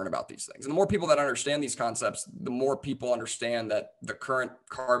people to learn about these things. And the more people that understand these concepts, the more people understand that the current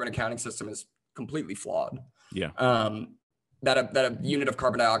carbon accounting system is completely flawed. That a unit of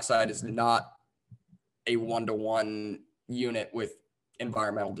carbon dioxide is not a one-to-one unit with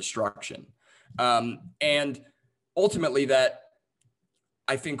environmental destruction. And ultimately that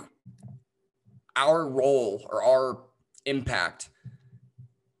I think our role or our impact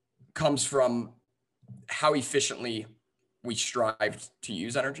comes from how efficiently we strive to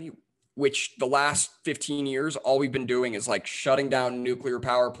use energy, which the last 15 years, all we've been doing is like shutting down nuclear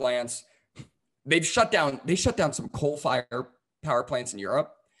power plants. They shut down some coal fire power plants in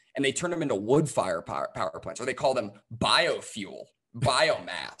Europe, and they turn them into wood fire power plants, or they call them biofuel,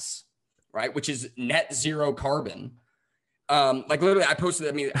 biomass, right? Which is net zero carbon. Like literally I posted,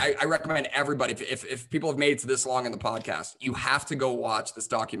 I mean, I recommend everybody, if people have made it to this long in the podcast, you have to go watch this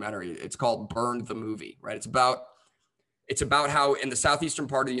documentary. It's called Burned the Movie, right? It's about how in the southeastern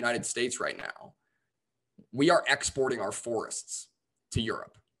part of the United States right now, we are exporting our forests to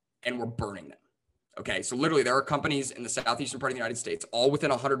Europe and we're burning them. Okay. So literally there are companies in the southeastern part of the United States, all within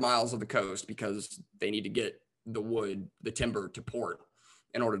 100 miles of the coast, because they need to get the wood, the timber to port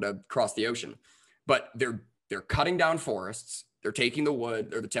in order to cross the ocean. But they're cutting down forests. They're taking the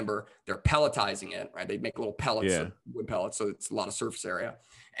wood or the timber, they're pelletizing it, right? They make little pellets, wood pellets. So it's a lot of surface area.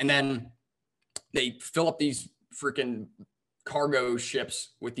 And then they fill up these freaking cargo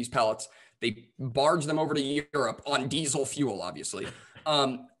ships with these pellets. They barge them over to Europe on diesel fuel, obviously.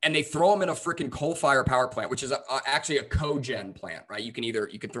 And they throw them in a freaking coal fire power plant, which is actually a cogen plant, right? You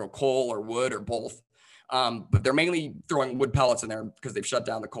can throw coal or wood or both. But they're mainly throwing wood pellets in there because they've shut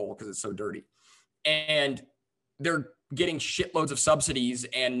down the coal because it's so dirty. And they're getting shitloads of subsidies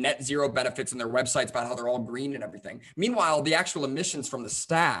and net zero benefits in their websites about how they're all green and everything. Meanwhile, the actual emissions from the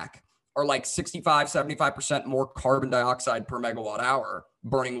stack are like 65, 75% more carbon dioxide per megawatt hour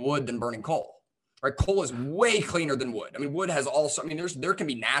burning wood than burning coal. Right? Coal is way cleaner than wood. I mean, wood has also, I mean, there can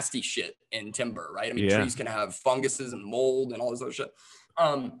be nasty shit in timber, right? I mean, trees can have funguses and mold and all this other shit.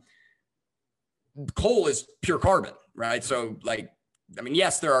 Coal is pure carbon, right? So like, I mean,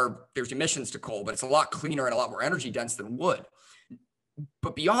 yes, there's emissions to coal, but it's a lot cleaner and a lot more energy dense than wood.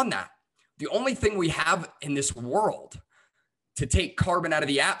 But beyond that, the only thing we have in this world to take carbon out of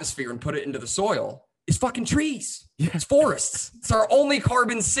the atmosphere and put it into the soil is fucking trees. It's forests. It's our only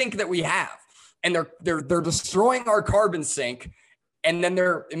carbon sink that we have. And they're destroying our carbon sink, and then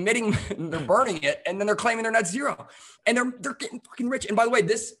they're emitting, they're burning it, and then they're claiming they're net zero. And they're getting fucking rich. And by the way,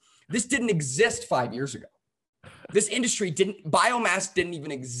 this didn't exist 5 years ago. This industry biomass didn't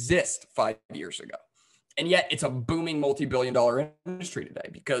even exist 5 years ago. And yet it's a booming multi-billion-dollar industry today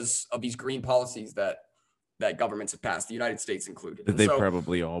because of these green policies that governments have passed, the United States included. That they've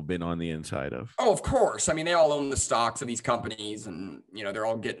probably all been on the inside of. Oh, of course. I mean, they all own the stocks of these companies, and they're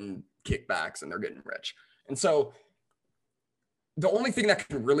all getting kickbacks and they're getting rich. And so the only thing that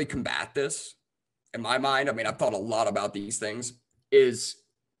can really combat this, in my mind, I mean, I've thought a lot about these things, is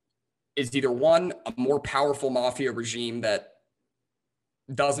either one, a more powerful mafia regime that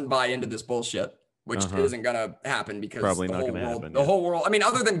doesn't buy into this bullshit, which isn't going to happen because probably the not whole going to world, happen. the whole world, I mean,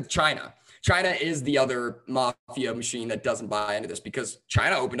 other than China is the other mafia machine that doesn't buy into this, because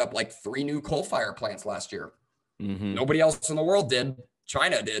China opened up like 3 new coal fire plants last year. Nobody else in the world did.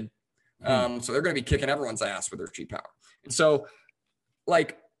 China did. So they're going to be kicking everyone's ass with their cheap power. And so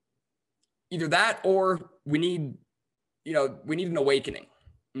like either that, or we need an awakening.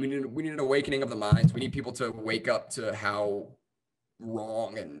 We need an awakening of the minds. We need people to wake up to how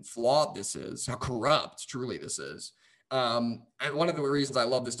wrong and flawed this is, how corrupt truly this is. And one of the reasons I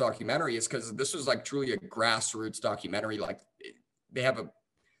love this documentary is because this was like truly a grassroots documentary. Like they have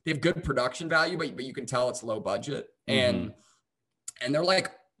good production value, but you can tell it's low budget. And they're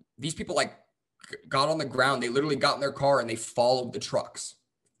like, these people like got on the ground. They literally got in their car and they followed the trucks.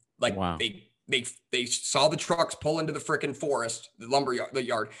 Like wow. They saw the trucks pull into the freaking forest, the lumber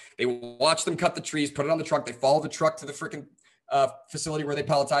yard. They watched them cut the trees, put it on the truck. They follow the truck to the freaking facility where they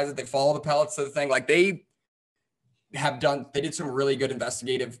pelletize it. They follow the pellets to the thing. Like they did some really good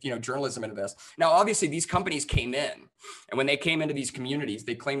investigative, journalism into this. Now, obviously these companies came in, and when they came into these communities,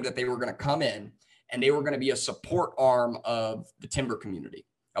 they claimed that they were going to come in and they were going to be a support arm of the timber community,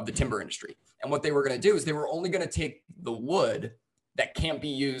 of the timber industry. And what they were going to do is they were only going to take the wood that can't be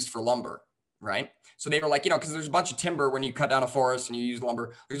used for lumber, right? So they were like, because there's a bunch of timber when you cut down a forest and you use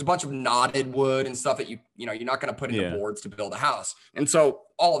lumber, there's a bunch of knotted wood and stuff that you're not going to put into boards to build a house. And so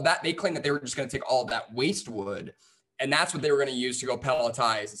all of that, they claimed that they were just going to take all of that waste wood, and that's what they were going to use to go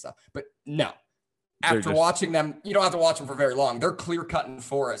pelletize and stuff. But no, after watching them, you don't have to watch them for very long. They're clear cutting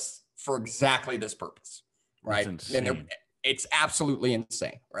forests for exactly this purpose, right? And it's absolutely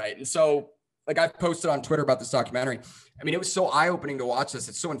insane, right? And so, like I've posted on Twitter about this documentary. I mean, it was so eye-opening to watch this.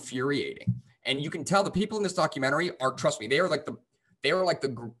 It's so infuriating, and you can tell the people in this documentary are, trust me, they are like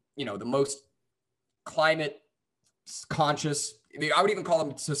the most climate conscious. I would even call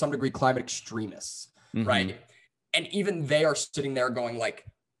them to some degree climate extremists, right? And even they are sitting there going like,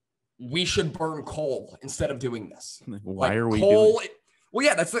 we should burn coal instead of doing this. Why are we doing it? Well,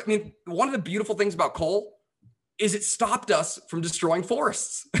 yeah, one of the beautiful things about coal is it stopped us from destroying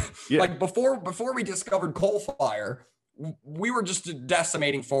forests. Like before we discovered coal fire, we were just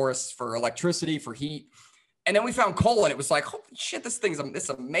decimating forests for electricity, for heat. And then we found coal, and it was like, holy shit, it's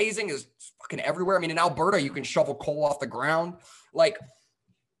amazing. It's fucking everywhere. I mean, in Alberta, you can shovel coal off the ground. Like,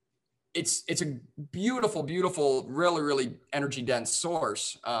 it's a beautiful, beautiful, really, really energy dense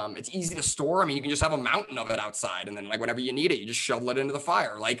source. It's easy to store. I mean, you can just have a mountain of it outside, and then like whenever you need it, you just shovel it into the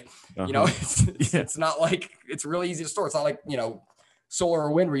fire. Like, it's not like, it's really easy to store. It's not like, solar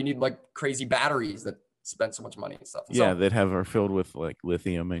or wind where you need like crazy batteries that spend so much money and stuff. And that are filled with like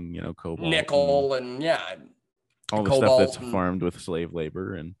lithium and, cobalt, nickel, and all the stuff that's farmed with slave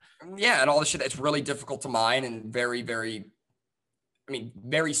labor and all the shit that's really difficult to mine and very, very,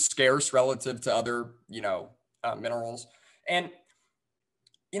 very scarce relative to other, minerals. And,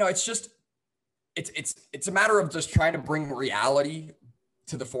 it's just, it's a matter of just trying to bring reality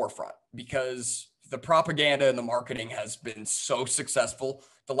to the forefront, because the propaganda and the marketing has been so successful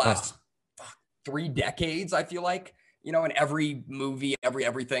the last 3 decades, I feel like. you know, in every movie,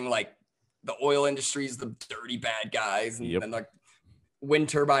 everything, like the oil industry is the dirty bad guys, and Yep. then like wind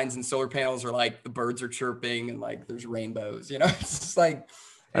turbines and solar panels are like the birds are chirping and like there's rainbows, you know. It's just like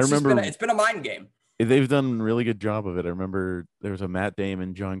I it's just been remember it's been a mind game. they've done a really good job of it. I remember there was a Matt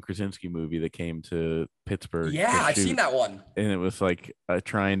Damon, John Krasinski movie that came to Pittsburgh Yeah, to I've seen shoot, that one. and it was like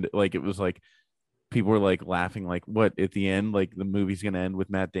trying to like it was like people were like laughing like what at the end like the movie's gonna end with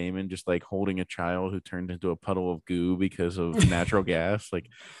Matt Damon just like holding a child who turned into a puddle of goo because of natural gas, like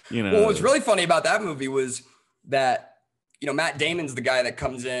Well, what's really funny about that movie was that, you know, Matt Damon's the guy that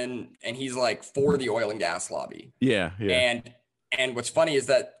comes in and he's like for the oil and gas lobby. yeah, yeah, And what's funny is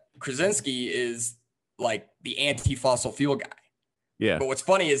that Krasinski is like the anti-fossil fuel guy. yeah, But what's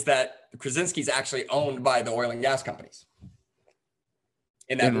funny is that Krasinski's actually owned by the oil and gas companies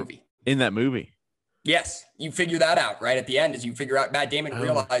in that movie. in that movie. Yes, you figure that out right at the end. As you figure out, Matt Damon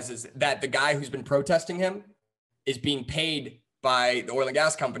realizes that the guy who's been protesting him is being paid by the oil and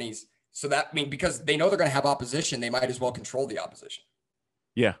gas companies. So that, I mean, because they know they're going to have opposition, they might as well control the opposition.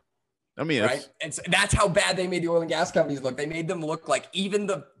 Yeah, I mean, right. And so that's how bad they made the oil and gas companies look. They made them look like even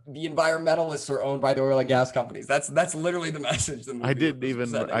the environmentalists are owned by the oil and gas companies. That's literally the message. The movie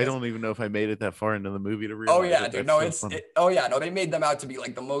I don't even know if I made it that far into the movie to realize. Oh yeah, dude. No, no, they made them out to be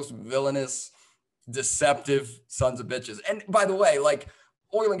like the most villainous, deceptive sons of bitches. And by the way, like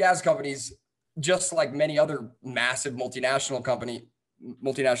oil and gas companies, just like many other massive multinational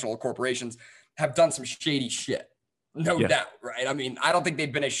corporations, have done some shady shit. No doubt, right? I mean, I don't think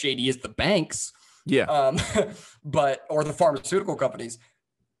they've been as shady as the banks, or the pharmaceutical companies.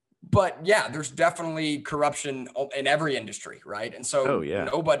 But yeah, there's definitely corruption in every industry, right? And so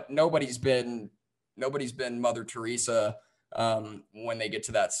nobody's been Mother Teresa when they get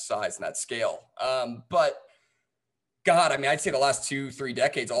to that size and that scale. But God, I mean, I'd say the last 2-3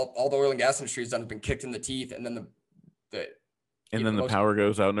 decades, all the oil and gas industry has done has been kicked in the teeth, and then the power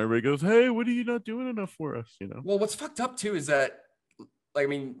goes out and everybody goes, hey, what are you not doing enough for us? You know? Well, what's fucked up too is that, like, I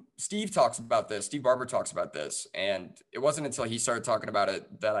mean, Steve Barber talks about this, and it wasn't until he started talking about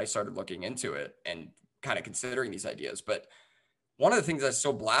it that I started looking into it and kind of considering these ideas. But one of the things that's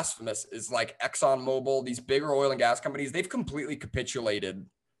so blasphemous is like ExxonMobil, these bigger oil and gas companies, they've completely capitulated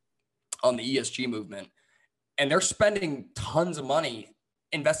on the ESG movement, and they're spending tons of money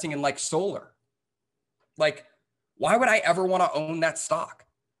investing in like solar. Like, why would I ever want to own that stock?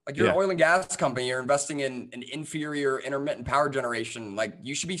 Like, you're an oil and gas company, you're investing in an inferior intermittent power generation. Like,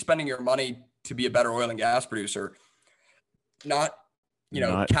 you should be spending your money to be a better oil and gas producer, not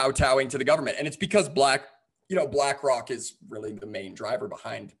kowtowing to the government. And it's because BlackRock is really the main driver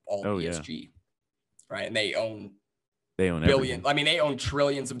behind all ESG, right? And they own billions. Everything. I mean, they own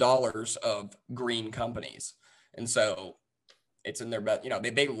trillions of dollars of green companies. And so it's in their best,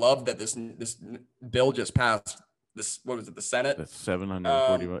 they love that this bill just passed. What was it? The Senate? The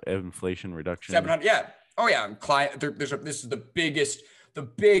 740 Inflation Reduction. 700. Yeah. Oh yeah. This is the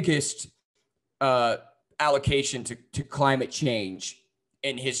biggest allocation to climate change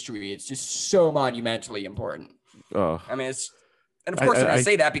in history. It's just so monumentally important. Oh, I mean, and of course they're going to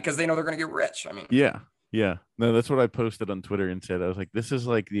say that because they know they're going to get rich. I mean, yeah. No, that's what I posted on Twitter and said. I was like, this is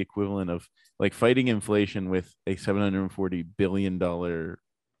like the equivalent of like fighting inflation with a $740 billion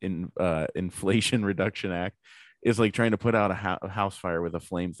Inflation Reduction Act. Is like trying to put out a house fire with a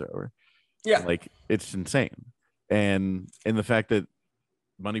flamethrower. Yeah. Like, it's insane. And the fact that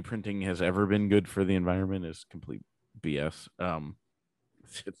money printing has ever been good for the environment is complete BS.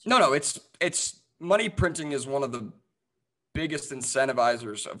 It's money printing is one of the biggest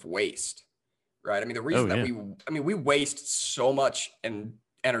incentivizers of waste, right? I mean, the reason we waste so much in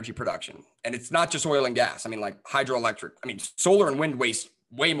energy production, and it's not just oil and gas. I mean, like hydroelectric, solar and wind waste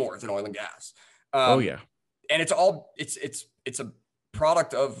way more than oil and gas. And it's a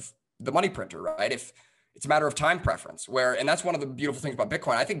product of the money printer, right? If it's a matter of time preference, and that's one of the beautiful things about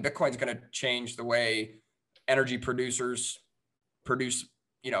Bitcoin. I think Bitcoin is going to change the way energy producers produce,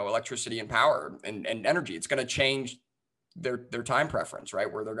 electricity and power and energy. It's going to change their time preference, right?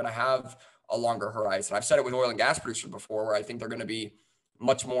 Where they're going to have a longer horizon. I've said it with oil and gas producers before, where I think they're going to be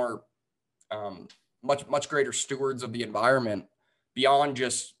much more, much greater stewards of the environment beyond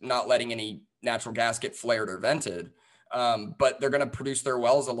just not letting any natural gas get flared or vented. But they're going to produce their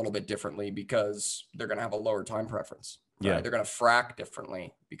wells a little bit differently because they're going to have a lower time preference. Right? Yeah. They're going to frack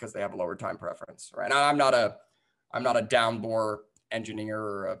differently because they have a lower time preference. Right. And I'm not a downbore engineer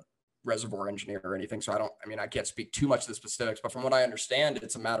or a reservoir engineer or anything. So I can't speak too much to the specifics, but from what I understand,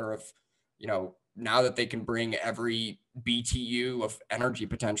 it's a matter of, now that they can bring every BTU of energy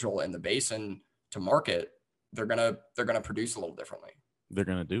potential in the basin to market, they're going to produce a little differently. they're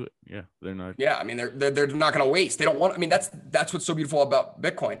gonna do it. Yeah, they're not. Yeah, I mean, they're not going to waste. They don't want. I mean, that's what's so beautiful about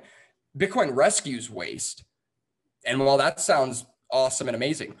Bitcoin. Bitcoin rescues waste, and while that sounds awesome and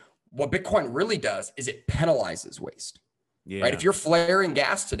amazing, what Bitcoin really does is it penalizes waste. Yeah. Right? If you're flaring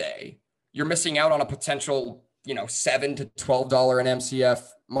gas today, you're missing out on a potential, $7 to $12 an MCF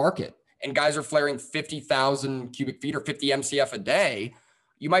market. And guys are flaring 50,000 cubic feet or 50 MCF a day.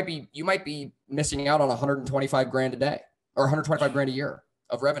 You might be missing out on 125 grand a day or 125 grand a year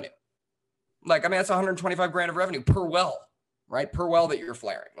of revenue. Like, I mean, that's 125 grand of revenue per well, right? Per well that you're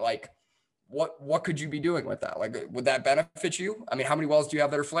flaring. Like, what could you be doing with that? Like, would that benefit you? I mean, how many wells do you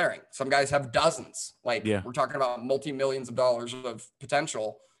have that are flaring? Some guys have dozens. Like, we're talking about multi-millions of dollars of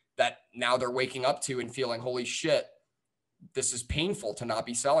potential that now they're waking up to and feeling, holy shit, this is painful to not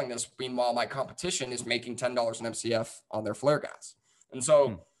be selling this. Meanwhile, my competition is making $10 an MCF on their flare gas. And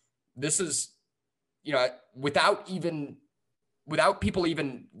so this is, without people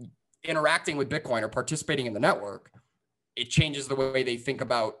even interacting with Bitcoin or participating in the network, it changes the way they think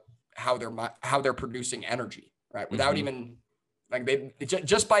about how they're producing energy, right? Without even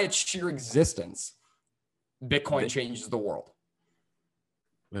just by its sheer existence, Bitcoin changes the world.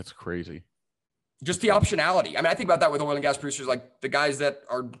 That's crazy. Just the optionality. I mean, I think about that with oil and gas producers, like the guys that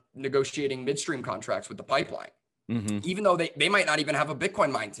are negotiating midstream contracts with the pipeline, even though they might not even have a Bitcoin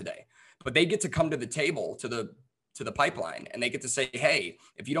mine today, but they get to come to the table, to the pipeline, and they get to say, hey,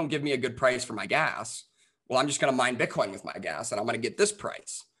 if you don't give me a good price for my gas, well, I'm just going to mine Bitcoin with my gas and I'm going to get this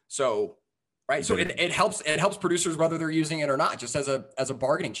price. So, right. So it helps producers, whether they're using it or not, just as a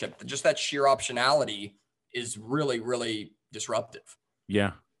bargaining chip. Just that sheer optionality is really, really disruptive.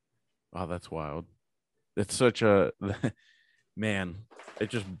 Yeah. Oh, that's wild. It's such a, man, it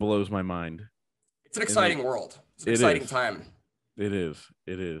just blows my mind. It's an exciting world. It's an exciting time. It is.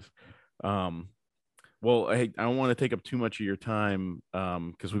 Well, I don't want to take up too much of your time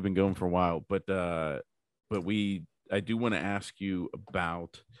because we've been going for a while, but I do want to ask you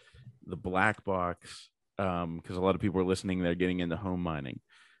about the black box because a lot of people are listening. They're getting into home mining.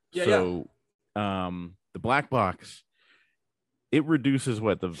 The black box, it reduces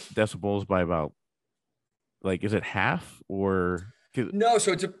the decibels by about, like, is it half or? No,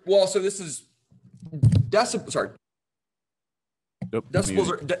 so this is decibels. Sorry. Nope,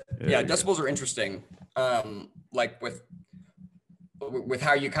 decibels are interesting. Like with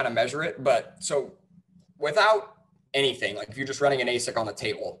how you kind of measure it, but so without anything, like if you're just running an ASIC on the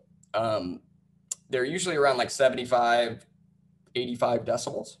table, they're usually around like 75, 85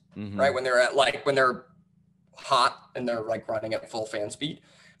 decibels, right? When they're hot and they're like running at full fan speed,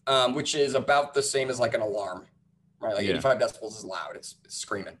 which is about the same as like an alarm, right? Like 85 decibels is loud. It's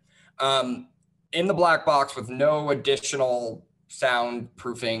screaming. In the black box with no additional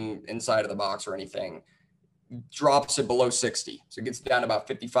soundproofing inside of the box or anything, drops it below 60. So it gets down to about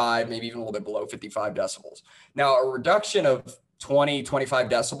 55, maybe even a little bit below 55 decibels. Now, a reduction of 20, 25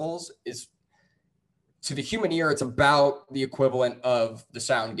 decibels is, to the human ear, it's about the equivalent of the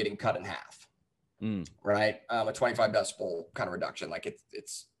sound getting cut in half, right? A 25 decibel kind of reduction. Like it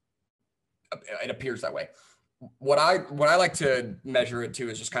appears that way. What I like to measure it to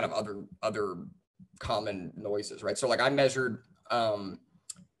is just kind of other common noises, right? So like I measured the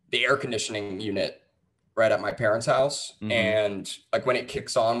air conditioning unit right at my parents' house, and like when it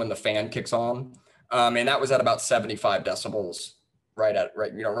kicks on, when the fan kicks on, and that was at about 75 decibels, right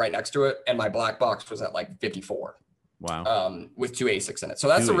next to it, and my black box was at like 54. Wow. With two ASICs in it. So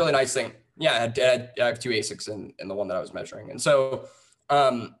that's a really nice thing. Yeah, I have two ASICs in the one that I was measuring, and so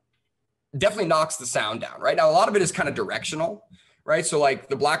definitely knocks the sound down. Right now, a lot of it is kind of directional, right? So like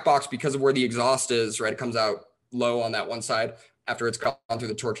the black box, because of where the exhaust is, right, it comes out low on that one side after it's gone through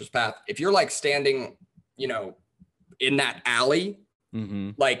the tortuous path. If you're like standing, in that alley,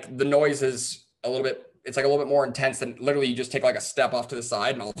 like the noise is it's like a little bit more intense than literally you just take like a step off to the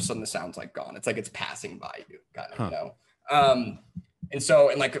side and all of a sudden the sound's like gone. It's like it's passing by you, kind of,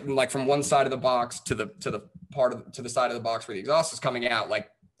 and like from one side of the box to the side of the box where the exhaust is coming out, like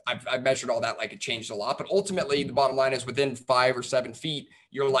I've measured all that, like it changed a lot, but ultimately the bottom line is within 5 or 7 feet,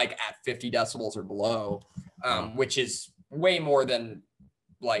 you're like at 50 decibels or below, which is way more than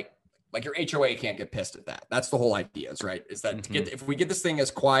like your HOA can't get pissed at that. That's the whole idea, right? Is that if we get this thing as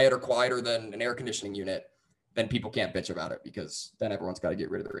quiet or quieter than an air conditioning unit, then people can't bitch about it because then everyone's got to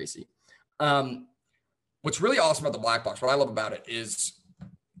get rid of their AC. What's really awesome about the black box, what I love about it is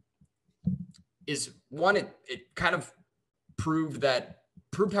one, it kind of proved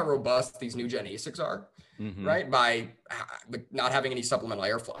how robust these new gen ASICs are, right? By not having any supplemental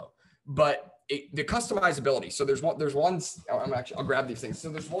airflow, but the customizability. So there's one. I'll grab these things. So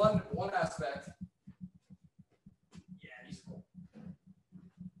there's one aspect. Yeah, he's cool.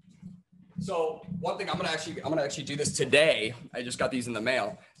 So one thing I'm gonna actually do this today. I just got these in the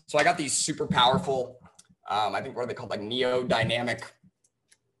mail. So I got these super powerful, I think what are they called, like neodynamic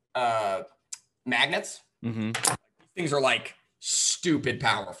magnets. Mm-hmm. These things are like stupid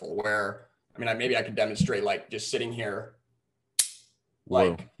powerful. Where I mean, maybe I could demonstrate like just sitting here.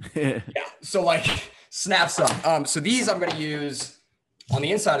 Whoa. Like, yeah. So like snap some. So these I'm gonna use on the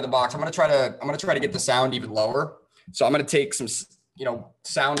inside of the box. I'm gonna try to get the sound even lower. So I'm gonna take some,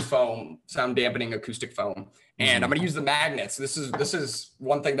 sound foam, sound dampening acoustic foam, and I'm gonna use the magnets. This is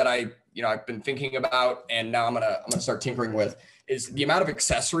one thing that I've been thinking about, and now I'm gonna start tinkering with, is the amount of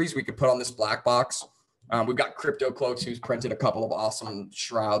accessories we could put on this black box. We've got Crypto Cloaks, who's printed a couple of awesome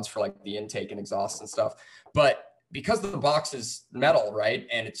shrouds for like the intake and exhaust and stuff. But because the box is metal, right,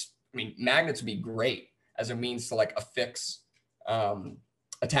 and magnets would be great as a means to like affix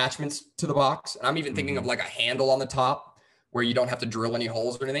attachments to the box. And I'm even thinking of like a handle on the top where you don't have to drill any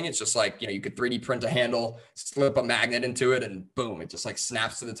holes or anything. It's just like, you could 3D print a handle, slip a magnet into it, and boom, it just like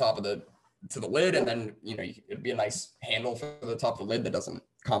snaps to the top of the lid. And then, it'd be a nice handle for the top of the lid that doesn't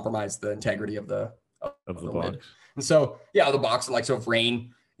compromise the integrity of the Of the lid. box. And so, the box, and like, so if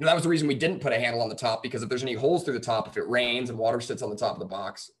rain, that was the reason we didn't put a handle on the top, because if there's any holes through the top, if it rains and water sits on the top of the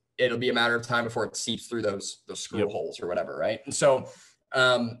box, it'll be a matter of time before it seeps through those screw holes or whatever. Right. And so,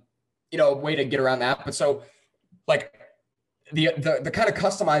 a way to get around that. But so like the kind of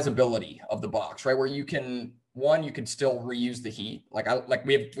customizability of the box, right, where you can still reuse the heat. Like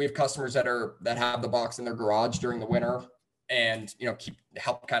we have customers that have the box in their garage during the winter, and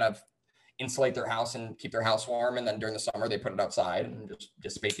help kind of insulate their house and keep their house warm, and then during the summer they put it outside and just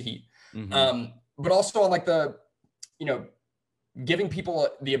dissipate the heat. But also on like the giving people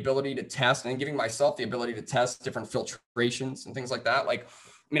the ability to test, and giving myself the ability to test different filtrations and things like that. Like,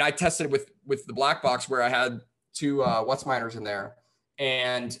 I tested with the black box where I had two What's Miners in there,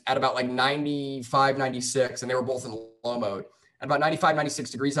 and at about like 95, 96, and they were both in low mode. At about 95, 96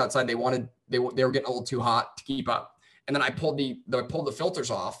 degrees outside, they were getting a little too hot to keep up. And then I pulled the filters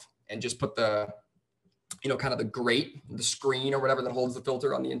off and just put the, kind of the grate, the screen or whatever that holds the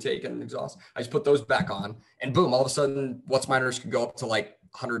filter on the intake and exhaust. I just put those back on, and boom, all of a sudden What's Miners could go up to like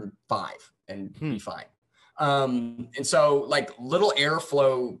 105 and be fine. And so like little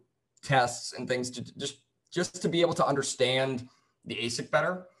airflow tests and things to just to be able to understand the ASIC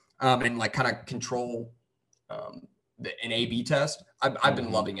better, and like kind of control an A/B test. I've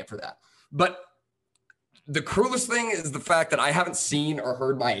been loving it for that. But the cruelest thing is the fact that I haven't seen or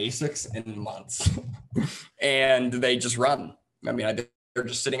heard my ASICs in months, and they just run. They're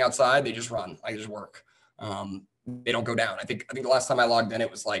just sitting outside. They just run. I just work. They don't go down. I think the last time I logged in, it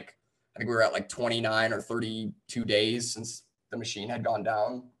was like, I think we were at like 29 or 32 days since the machine had gone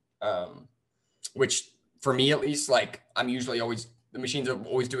down. Which for me, at least, like I'm usually the machines are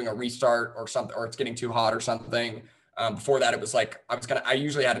always doing a restart or something, or it's getting too hot or something. Before that, it was like, I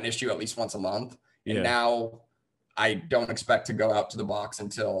usually had an issue at least once a month. And now I don't expect to go out to the box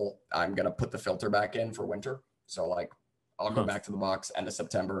until I'm going to put the filter back in for winter. So like, I'll go back to the box end of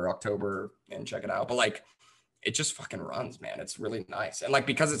September or October and check it out. But like, it just fucking runs, man. It's really nice. And like,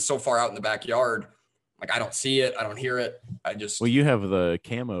 because it's so far out in the backyard, like I don't see it, I don't hear it. Well, you have the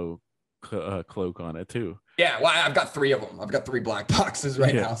camo cloak on it too. Yeah. Well, I've got 3 of them. I've got 3 black boxes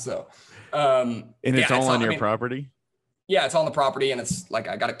right now. So, and it's all on your property. Yeah, it's on the property, and it's like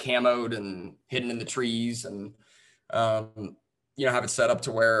I got it camoed and hidden in the trees, and have it set up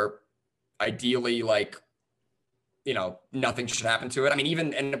to where ideally, like, nothing should happen to it.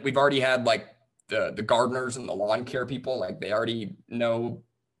 And we've already had like the gardeners and the lawn care people, like they already know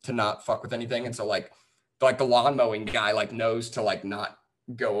to not fuck with anything, and so like the lawn mowing guy like knows to like not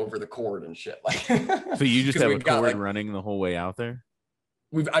go over the cord and shit. Like, so you just have a cord running the whole way out there?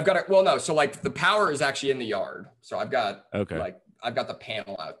 I've got it. Well, no. So like the power is actually in the yard. So I've got I've got the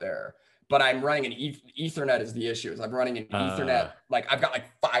panel out there, but I'm running an Ethernet is the issue. Is I'm running an Ethernet. Like I've got like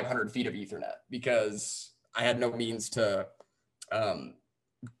 500 feet of Ethernet because I had no means to.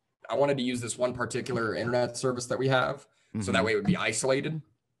 I wanted to use this one particular internet service that we have, so that way it would be isolated,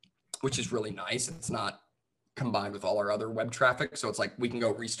 which is really nice. It's not combined with all our other web traffic, so it's like we can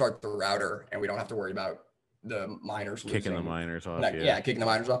go restart the router and we don't have to worry about the miners kicking the miners off. Kicking the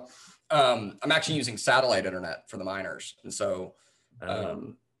miners off. I'm actually using satellite internet for the miners, and so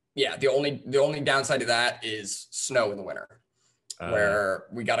the only downside to that is snow in the winter, where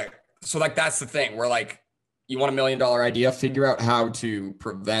we gotta. So like that's the thing. Where like you want $1 million idea, figure out how to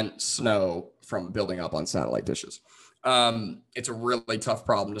prevent snow from building up on satellite dishes. It's a really tough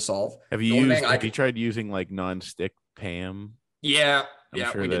problem to solve. Have you tried using like non-stick PAM? Yeah,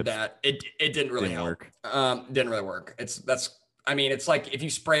 we did that. It didn't really help. Work. Didn't really work. That's I mean, it's like if you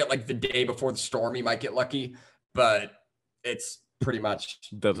spray it like the day before the storm, you might get lucky, but it's pretty much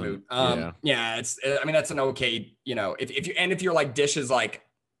Doesn't, moot. yeah. Yeah, I mean, that's an okay, if your like dish is like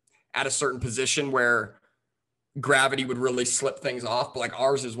at a certain position where gravity would really slip things off, but like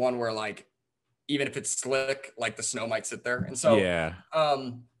ours is one where like even if it's slick, like the snow might sit there. And so Yeah.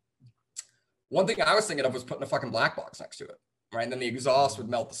 one thing I was thinking of was putting a fucking black box next to it. Right. And then the exhaust would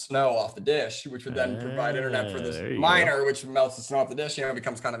melt the snow off the dish, which would then provide internet for this miner, which melts the snow off the dish. It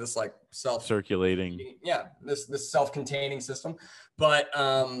becomes kind of this like circulating. Yeah. This self-containing system. But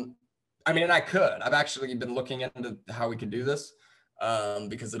I mean, and I've actually been looking into how we could do this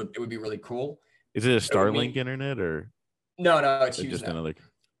because it would be really cool. Is it a Starlink internet or? No, it's Usenet. Just another.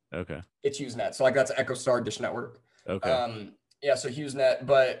 Okay. It's Usenet. So like that's EchoStar Dish Network. Okay. Yeah. So Usenet,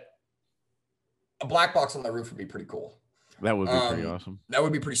 but a black box on the roof would be pretty cool. That would be pretty awesome. That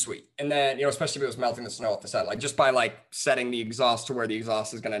would be pretty sweet. And then, especially if it was melting the snow off the satellite, just by like setting the exhaust to where the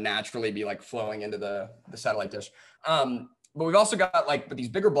exhaust is going to naturally be like flowing into the satellite dish. But we've also got like these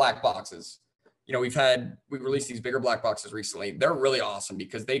bigger black boxes. We released these bigger black boxes recently. They're really awesome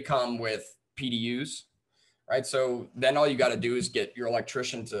because they come with PDUs, right? So then all you got to do is get your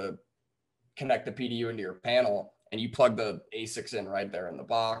electrician to connect the PDU into your panel and you plug the ASICs in right there in the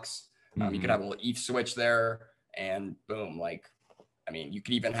box. You could have a little ETH switch there. And boom, you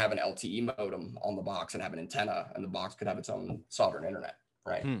could even have an LTE modem on the box and have an antenna, and the box could have its own sovereign internet,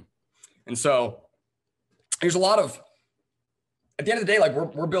 right? And so there's a lot of, at the end of the day, like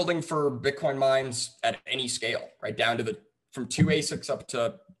we're building for Bitcoin mines at any scale, right? Down to from 2 ASICs up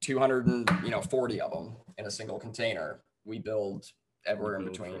to 240 of them in a single container. We build everywhere in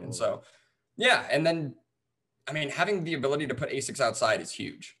between. And so, yeah. And then, I mean, having the ability to put ASICs outside is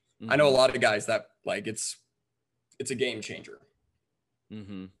huge. I know a lot of guys that like it's a game changer.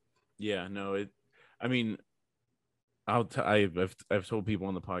 Yeah, no, I mean, I've told people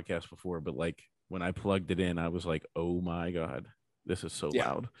on the podcast before, but like when I plugged it in, I was like, oh my God, this is so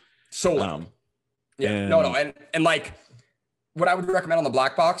loud. So loud. And like what I would recommend on the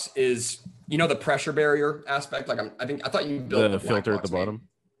black box is, the pressure barrier aspect. Like I thought you built the filter at the bottom.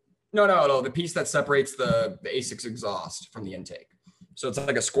 No, the piece that separates the ASIC's exhaust from the intake. So it's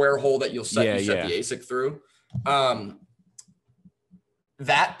like a square hole that you'll set the ASIC through.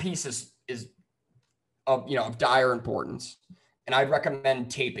 That piece is of dire importance, and I'd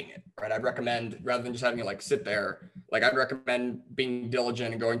recommend taping it, right? I'd recommend, rather than just having it like sit there, like I'd recommend being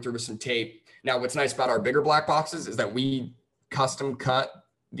diligent and going through with some tape. Now, what's nice about our bigger black boxes is that we custom cut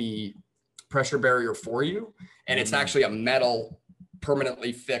the pressure barrier for you, and it's actually a metal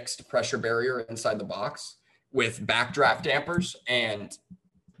permanently fixed pressure barrier inside the box with backdraft dampers, and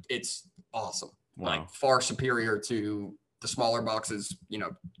it's awesome. Wow. Like far superior to the smaller boxes,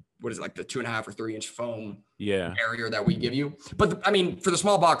 what is it, like the 2.5 or 3 inch foam barrier that we give you. But for the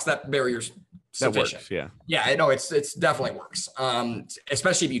small box, that barrier's sufficient. That works, yeah. I know it's definitely works.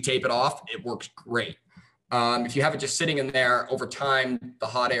 Especially if you tape it off, it works great. If you have it just sitting in there over time, the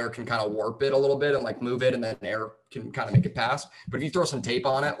hot air can kind of warp it a little bit and like move it, and then air can kind of make it pass. But if you throw some tape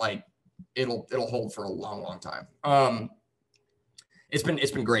on it, like it'll hold for a long, long time. It's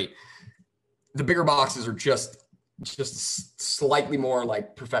been great. The bigger boxes are just slightly more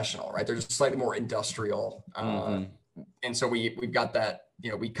like professional, right? They're just slightly more industrial. And so we've got that,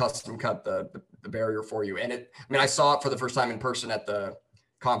 we custom cut the barrier for you. And I saw it for the first time in person at the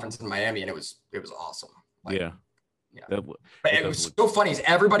conference in Miami, and it was awesome. Like, but it was so funny is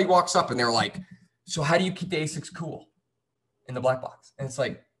everybody walks up and they're like, so how do you keep the ASICs cool in the black box? And it's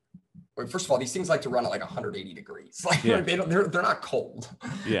like, well, first of all, these things like to run at like 180 degrees. Like they're not cold.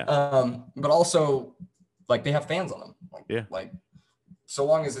 But also like they have fans on them. Like so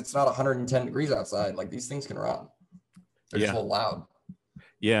long as it's not 110 degrees outside, like these things can run. They're just a little loud.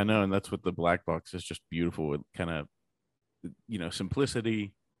 Yeah, no, and that's what the black box is, just beautiful. It kind of,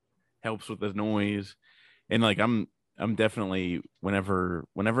 simplicity helps with the noise. And like I'm definitely whenever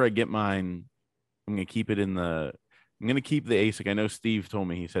I get mine, I'm gonna keep the ASIC. I know Steve told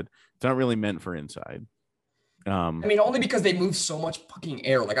me, he said it's not really meant for inside. Only because they move so much fucking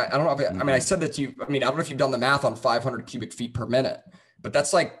air. Like I don't know if I said that to you. I don't know if you've done the math on 500 cubic feet per minute, but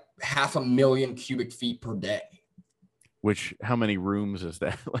that's like 500,000 cubic feet per day. Which, how many rooms is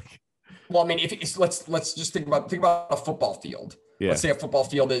that? Like, well, if it's, let's just think about a football field. Let's say a football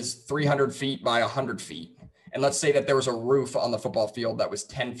field is 300 feet by 100 feet. And let's say that there was a roof on the football field that was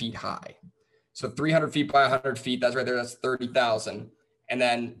 10 feet high. So 300 feet by 100 feet, that's right there. That's 30,000. And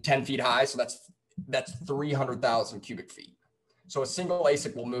then 10 feet high. So that's 300,000 cubic feet. So a single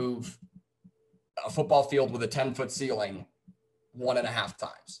ASIC will move a football field with a 10-foot ceiling 1.5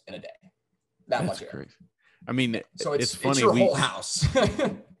 times in a day. That's much air. Crazy. I mean, So it's it's funny. your whole house.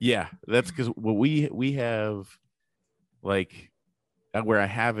 Yeah, that's because what we have, like, where I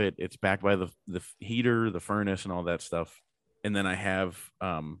have it, it's backed by the heater, the furnace, and all that stuff. And then I have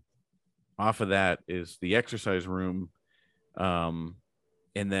off of that is the exercise room, um,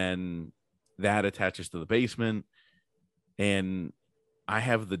 and then that attaches to the basement. And I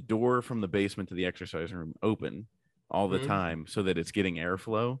have the door from the basement to the exercise room open all the Mhm. time so that it's getting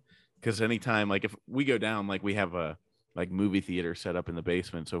airflow. Because anytime, like if we go down, like we have a like movie theater set up in the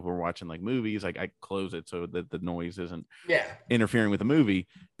basement. So if we're watching like movies, like I close it so that the noise isn't Yeah. interfering with the movie.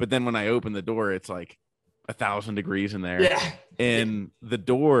 But then when I open the door, it's like 1,000 degrees in there, Yeah. Yeah. and the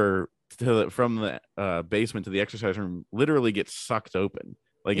door from the basement to the exercise room literally gets sucked open.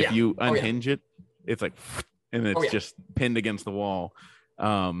 Like if Yeah. you Oh yeah. unhinge it, it's like, and Oh it's yeah. just pinned against the wall.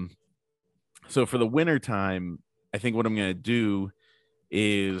 Um, so for the winter time, I think what I'm gonna do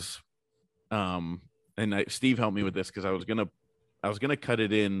is, Steve helped me with this because I was gonna cut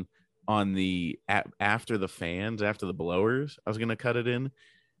it in on the after the fans, after the blowers. I was gonna cut it in,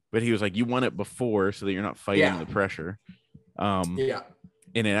 but he was like, "You want it before so that you're not fighting Yeah. the pressure." Um, Yeah.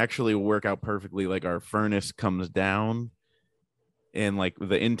 and it actually will work out perfectly. Like our furnace comes down, and like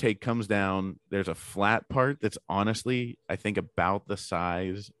the intake comes down. There's a flat part that's honestly, I think, about the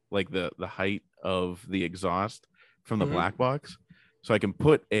size, like the height of the exhaust from the Hmm. black box. So I can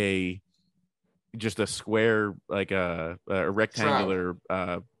put just a square, like a Shroud. rectangular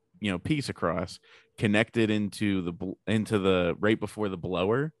piece across, connected into the right before the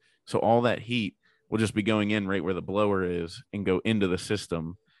blower, so all that heat will just be going in right where the blower is and go into the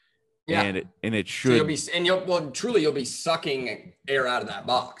system, Yeah. and it So should. you'll be sucking air out of that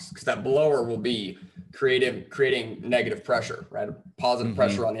box because that blower will be creating negative pressure, right? Positive Mhm.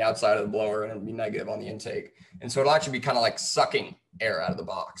 pressure on the outside of the blower and it'll be negative on the intake. And so it'll actually be kind of like sucking air out of the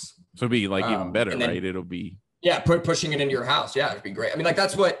box. So it'd be like even better, And right? then It'll be. yeah, pushing it into your house. Yeah, it'd be great. I mean, like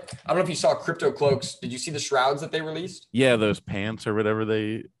that's what I don't know if you saw Crypto Cloaks. Did you see the shrouds that they released? Yeah, those pants or whatever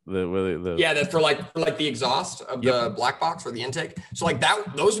the. Yeah, that for like the exhaust of Yep. the black box or the intake. So like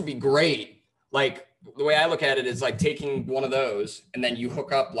that, those would be great. Like the way I look at it is like taking one of those and then you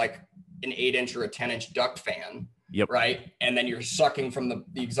hook up like an 8-inch or a 10-inch duct fan, Yep. right? And then you're sucking from the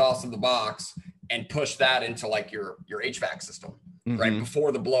exhaust of the box and push that into like your HVAC system, right? Mhm.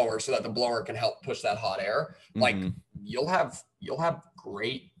 Before the blower, so that the blower can help push that hot air. Like Mhm. you'll have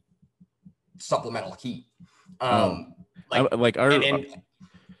great supplemental heat. Oh, I, Like like our.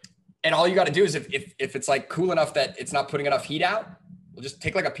 and all you got to do is if it's like cool enough that it's not putting enough heat out, we'll just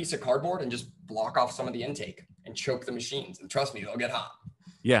take like a piece of cardboard and just block off some of the intake and choke the machines. And trust me, they'll get hot.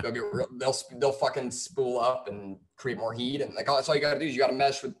 Yeah. They'll fucking spool up and create more heat. And like that's all you got to do is you got to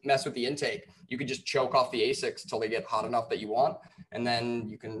mess with the intake. You could just choke off the ASICs till they get hot enough that you want, and then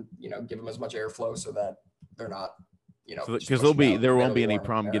you can give them as much airflow so that they're not Because there won't barely be any warming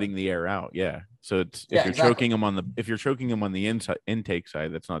problem air. getting the air out. Yeah. So it's Yeah, exactly. if you're choking them on the inside intake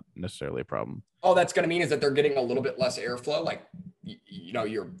side, that's not necessarily a problem. All that's going to mean is that they're getting a little bit less airflow. Like,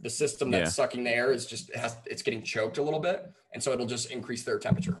 the system Yeah. that's sucking the air is it's getting choked a little bit. And so it'll just increase their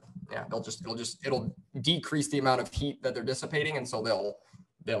temperature. Yeah. It'll decrease the amount of heat that they're dissipating. And so they'll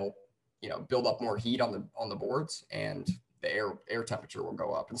build up more heat on the boards and the air temperature will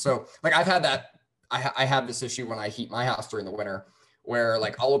go up. And so like I've had that, I have this issue when I heat my house during the winter where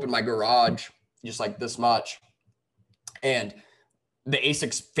like I'll open my garage just like this much and the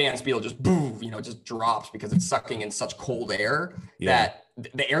ASICs fan speed will just just drops because it's sucking in such cold air that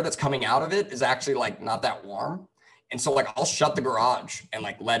the air that's coming out of it is actually like not that warm. And so like I'll shut the garage and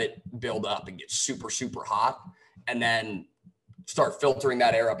like let it build up and get super, super hot and then start filtering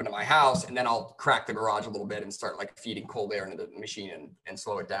that air up into my house. And then I'll crack the garage a little bit and start like feeding cold air into the machine and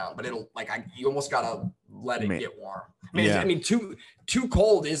slow it down. But it'll like, you almost got to let it get warm. I mean, too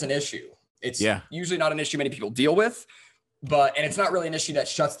cold is an issue. It's usually not an issue many people deal with. And it's not really an issue that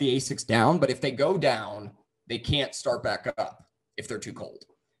shuts the ASICs down, but if they go down, they can't start back up if they're too cold.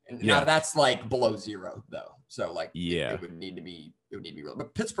 And now that's like below zero though. So like it would need to be real.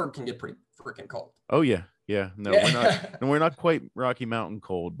 But Pittsburgh can get pretty freaking cold. Oh yeah. Yeah. No, we're not quite Rocky Mountain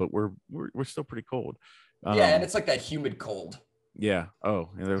cold, but we're still pretty cold. And it's like that humid cold. Yeah. Oh,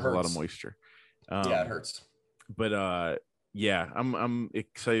 and there's a lot of moisture. Yeah, it hurts. But I'm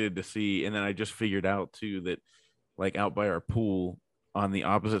excited to see. And then I just figured out too that like out by our pool, on the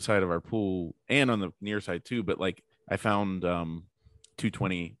opposite side of our pool and on the near side too, but like I found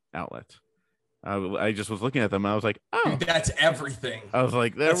 220 outlets. I just was looking at them. I was like, oh, dude, that's everything. I was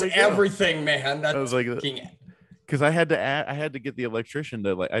like, that's everything, man. That's I was like, because I had to get the electrician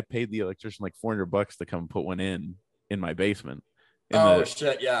to I paid the electrician like $400 to come put one in my basement, in Oh the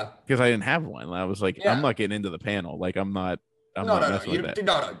shit, yeah. because I didn't have one. I was like, I'm Yeah. not getting into the panel. Like I'm No, not no, no. messing You with that.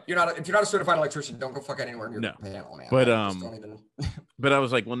 no, no. You're not. If you're not a certified electrician, don't go fuck anywhere near the No. panel, man. But Like, just don't even. but I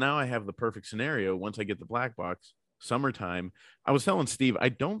was like, well, now I have the perfect scenario. Once I get the black box, summertime. I was telling Steve, I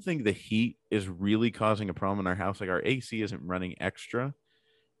don't think the heat is really causing a problem in our house. Like our AC isn't running extra,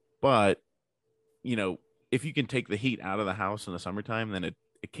 but you know, if you can take the heat out of the house in the summertime, then it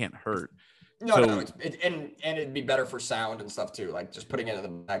can't hurt. No, no, So and it'd be better for sound and stuff too. Like just putting it in the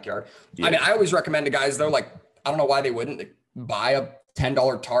backyard. I yeah, mean, I always recommend to guys though. Like, I don't know why they wouldn't buy a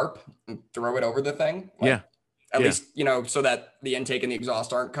 $10 tarp and throw it over the thing. yeah, Like, at yeah. least so that the intake and the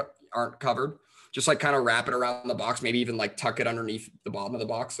exhaust aren't covered. Just like kind of wrap it around the box. Maybe even like tuck it underneath the bottom of the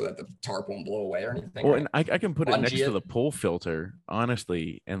box so that the tarp won't blow away or anything. Well, Right? and I can put it Bungee next to it. the pool filter,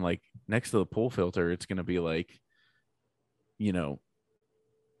 honestly, and like next to the pool filter, it's gonna be like, you know,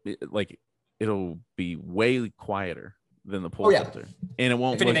 like it'll be way quieter than the Oh pool yeah. filter, and it If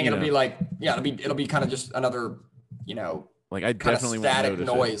won't like anything, it'll be like it'll be kind of just another you know like I kind of definitely won't static notice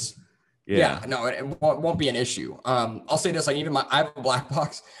it. noise. Yeah, Yeah, no, it won't be an issue. I'll say this, like even I have a black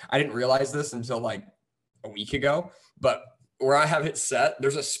box. I didn't realize this until like a week ago, but where I have it set,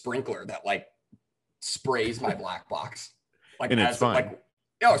 there's a sprinkler that like sprays my black box. Like and it's as fine. like,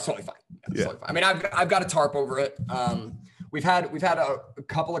 oh, it's totally fine. It's Yeah. totally fine. I mean, I've got a tarp over it. We've had a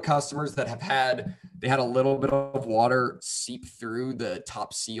couple of customers that they had a little bit of water seep through the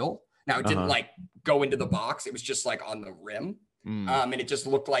top seal. Now it didn't like go into the box. It was just like on the rim. And it just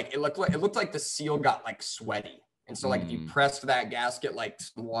looked like the seal got like sweaty. And so like if you pressed that gasket, like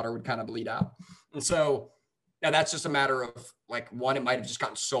some water would kind of bleed out. And so now that's just a matter of like one, it might have just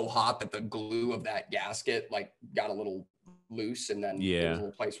gotten so hot that the glue of that gasket like got a little loose, and then there was a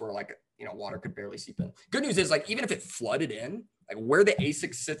little place where like water could barely seep in. Good news is like even if it flooded in, like where the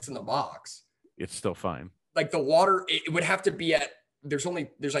ASIC sits in the box, It's still fine. like the water, it would have to be at there's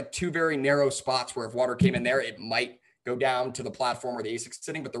like two very narrow spots where if water came in there, it might go down to the platform where the ASIC's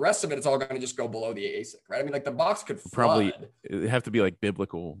sitting, but the rest of it, it's all going to just go below the ASIC, right? I mean, like the box could flood. Probably it have to be like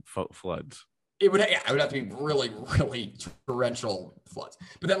biblical floods. It would have to be really, really torrential floods.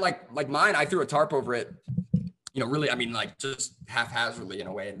 But then like mine, I threw a tarp over it, really, I mean, like just haphazardly in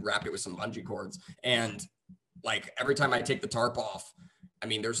a way, and wrapped it with some bungee cords. And like every time I take the tarp off, I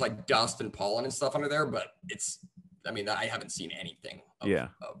mean, there's like dust and pollen and stuff under there, but I haven't seen anything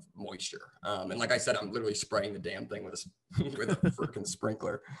of moisture. And like I said, I'm literally spraying the damn thing with a freaking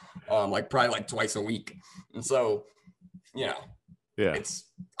sprinkler, like probably like twice a week. And so,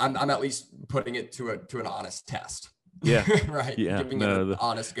 I'm at least putting it to an honest test. Yeah. Right. Yeah. Giving it an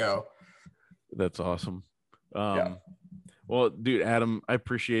honest go. That's awesome. Well, dude, Adam, I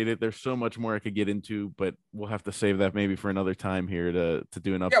appreciate it. There's so much more I could get into, but we'll have to save that maybe for another time here to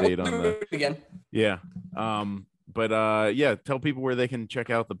do an update we'll on do it again. Yeah. Tell people where they can check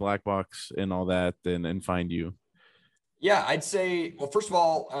out the black box and all that and find you. Yeah, I'd say, well, first of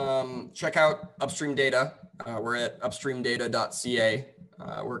all, check out Upstream Data. We're at upstreamdata.ca.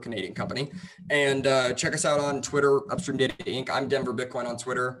 We're a Canadian company. And check us out on Twitter, Upstream Data Inc. I'm Denver Bitcoin on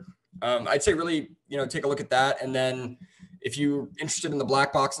Twitter. I'd say really, take a look at that. And then if you're interested in the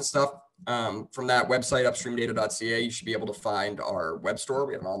black box and stuff, from that website, upstreamdata.ca, you should be able to find our web store.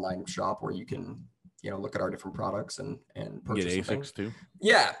 We have an online shop where you can, look at our different products and purchase Get ASICs things too.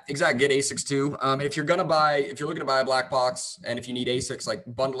 Yeah, exactly. Get ASICs too. If you're looking to buy a black box, and if you need ASICs, like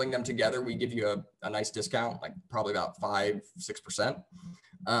bundling them together, we give you a nice discount, like probably about 5-6%.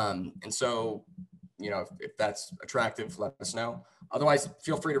 And so, if that's attractive, let us know. Otherwise,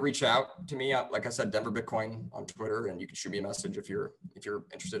 feel free to reach out to me. Like I said, Denver Bitcoin on Twitter, and you can shoot me a message if you're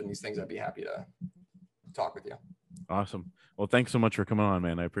interested in these things. I'd be happy to talk with you. Awesome. Well, thanks so much for coming on,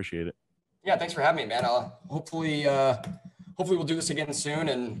 man. I appreciate it. Yeah, thanks for having me, man. Hopefully we'll do this again soon,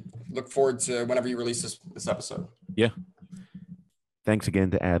 and look forward to whenever you release this episode. Yeah. Thanks again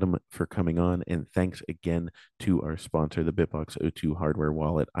to Adam for coming on, and thanks again to our sponsor, the BitBox O2 hardware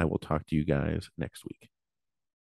wallet. I will talk to you guys next week.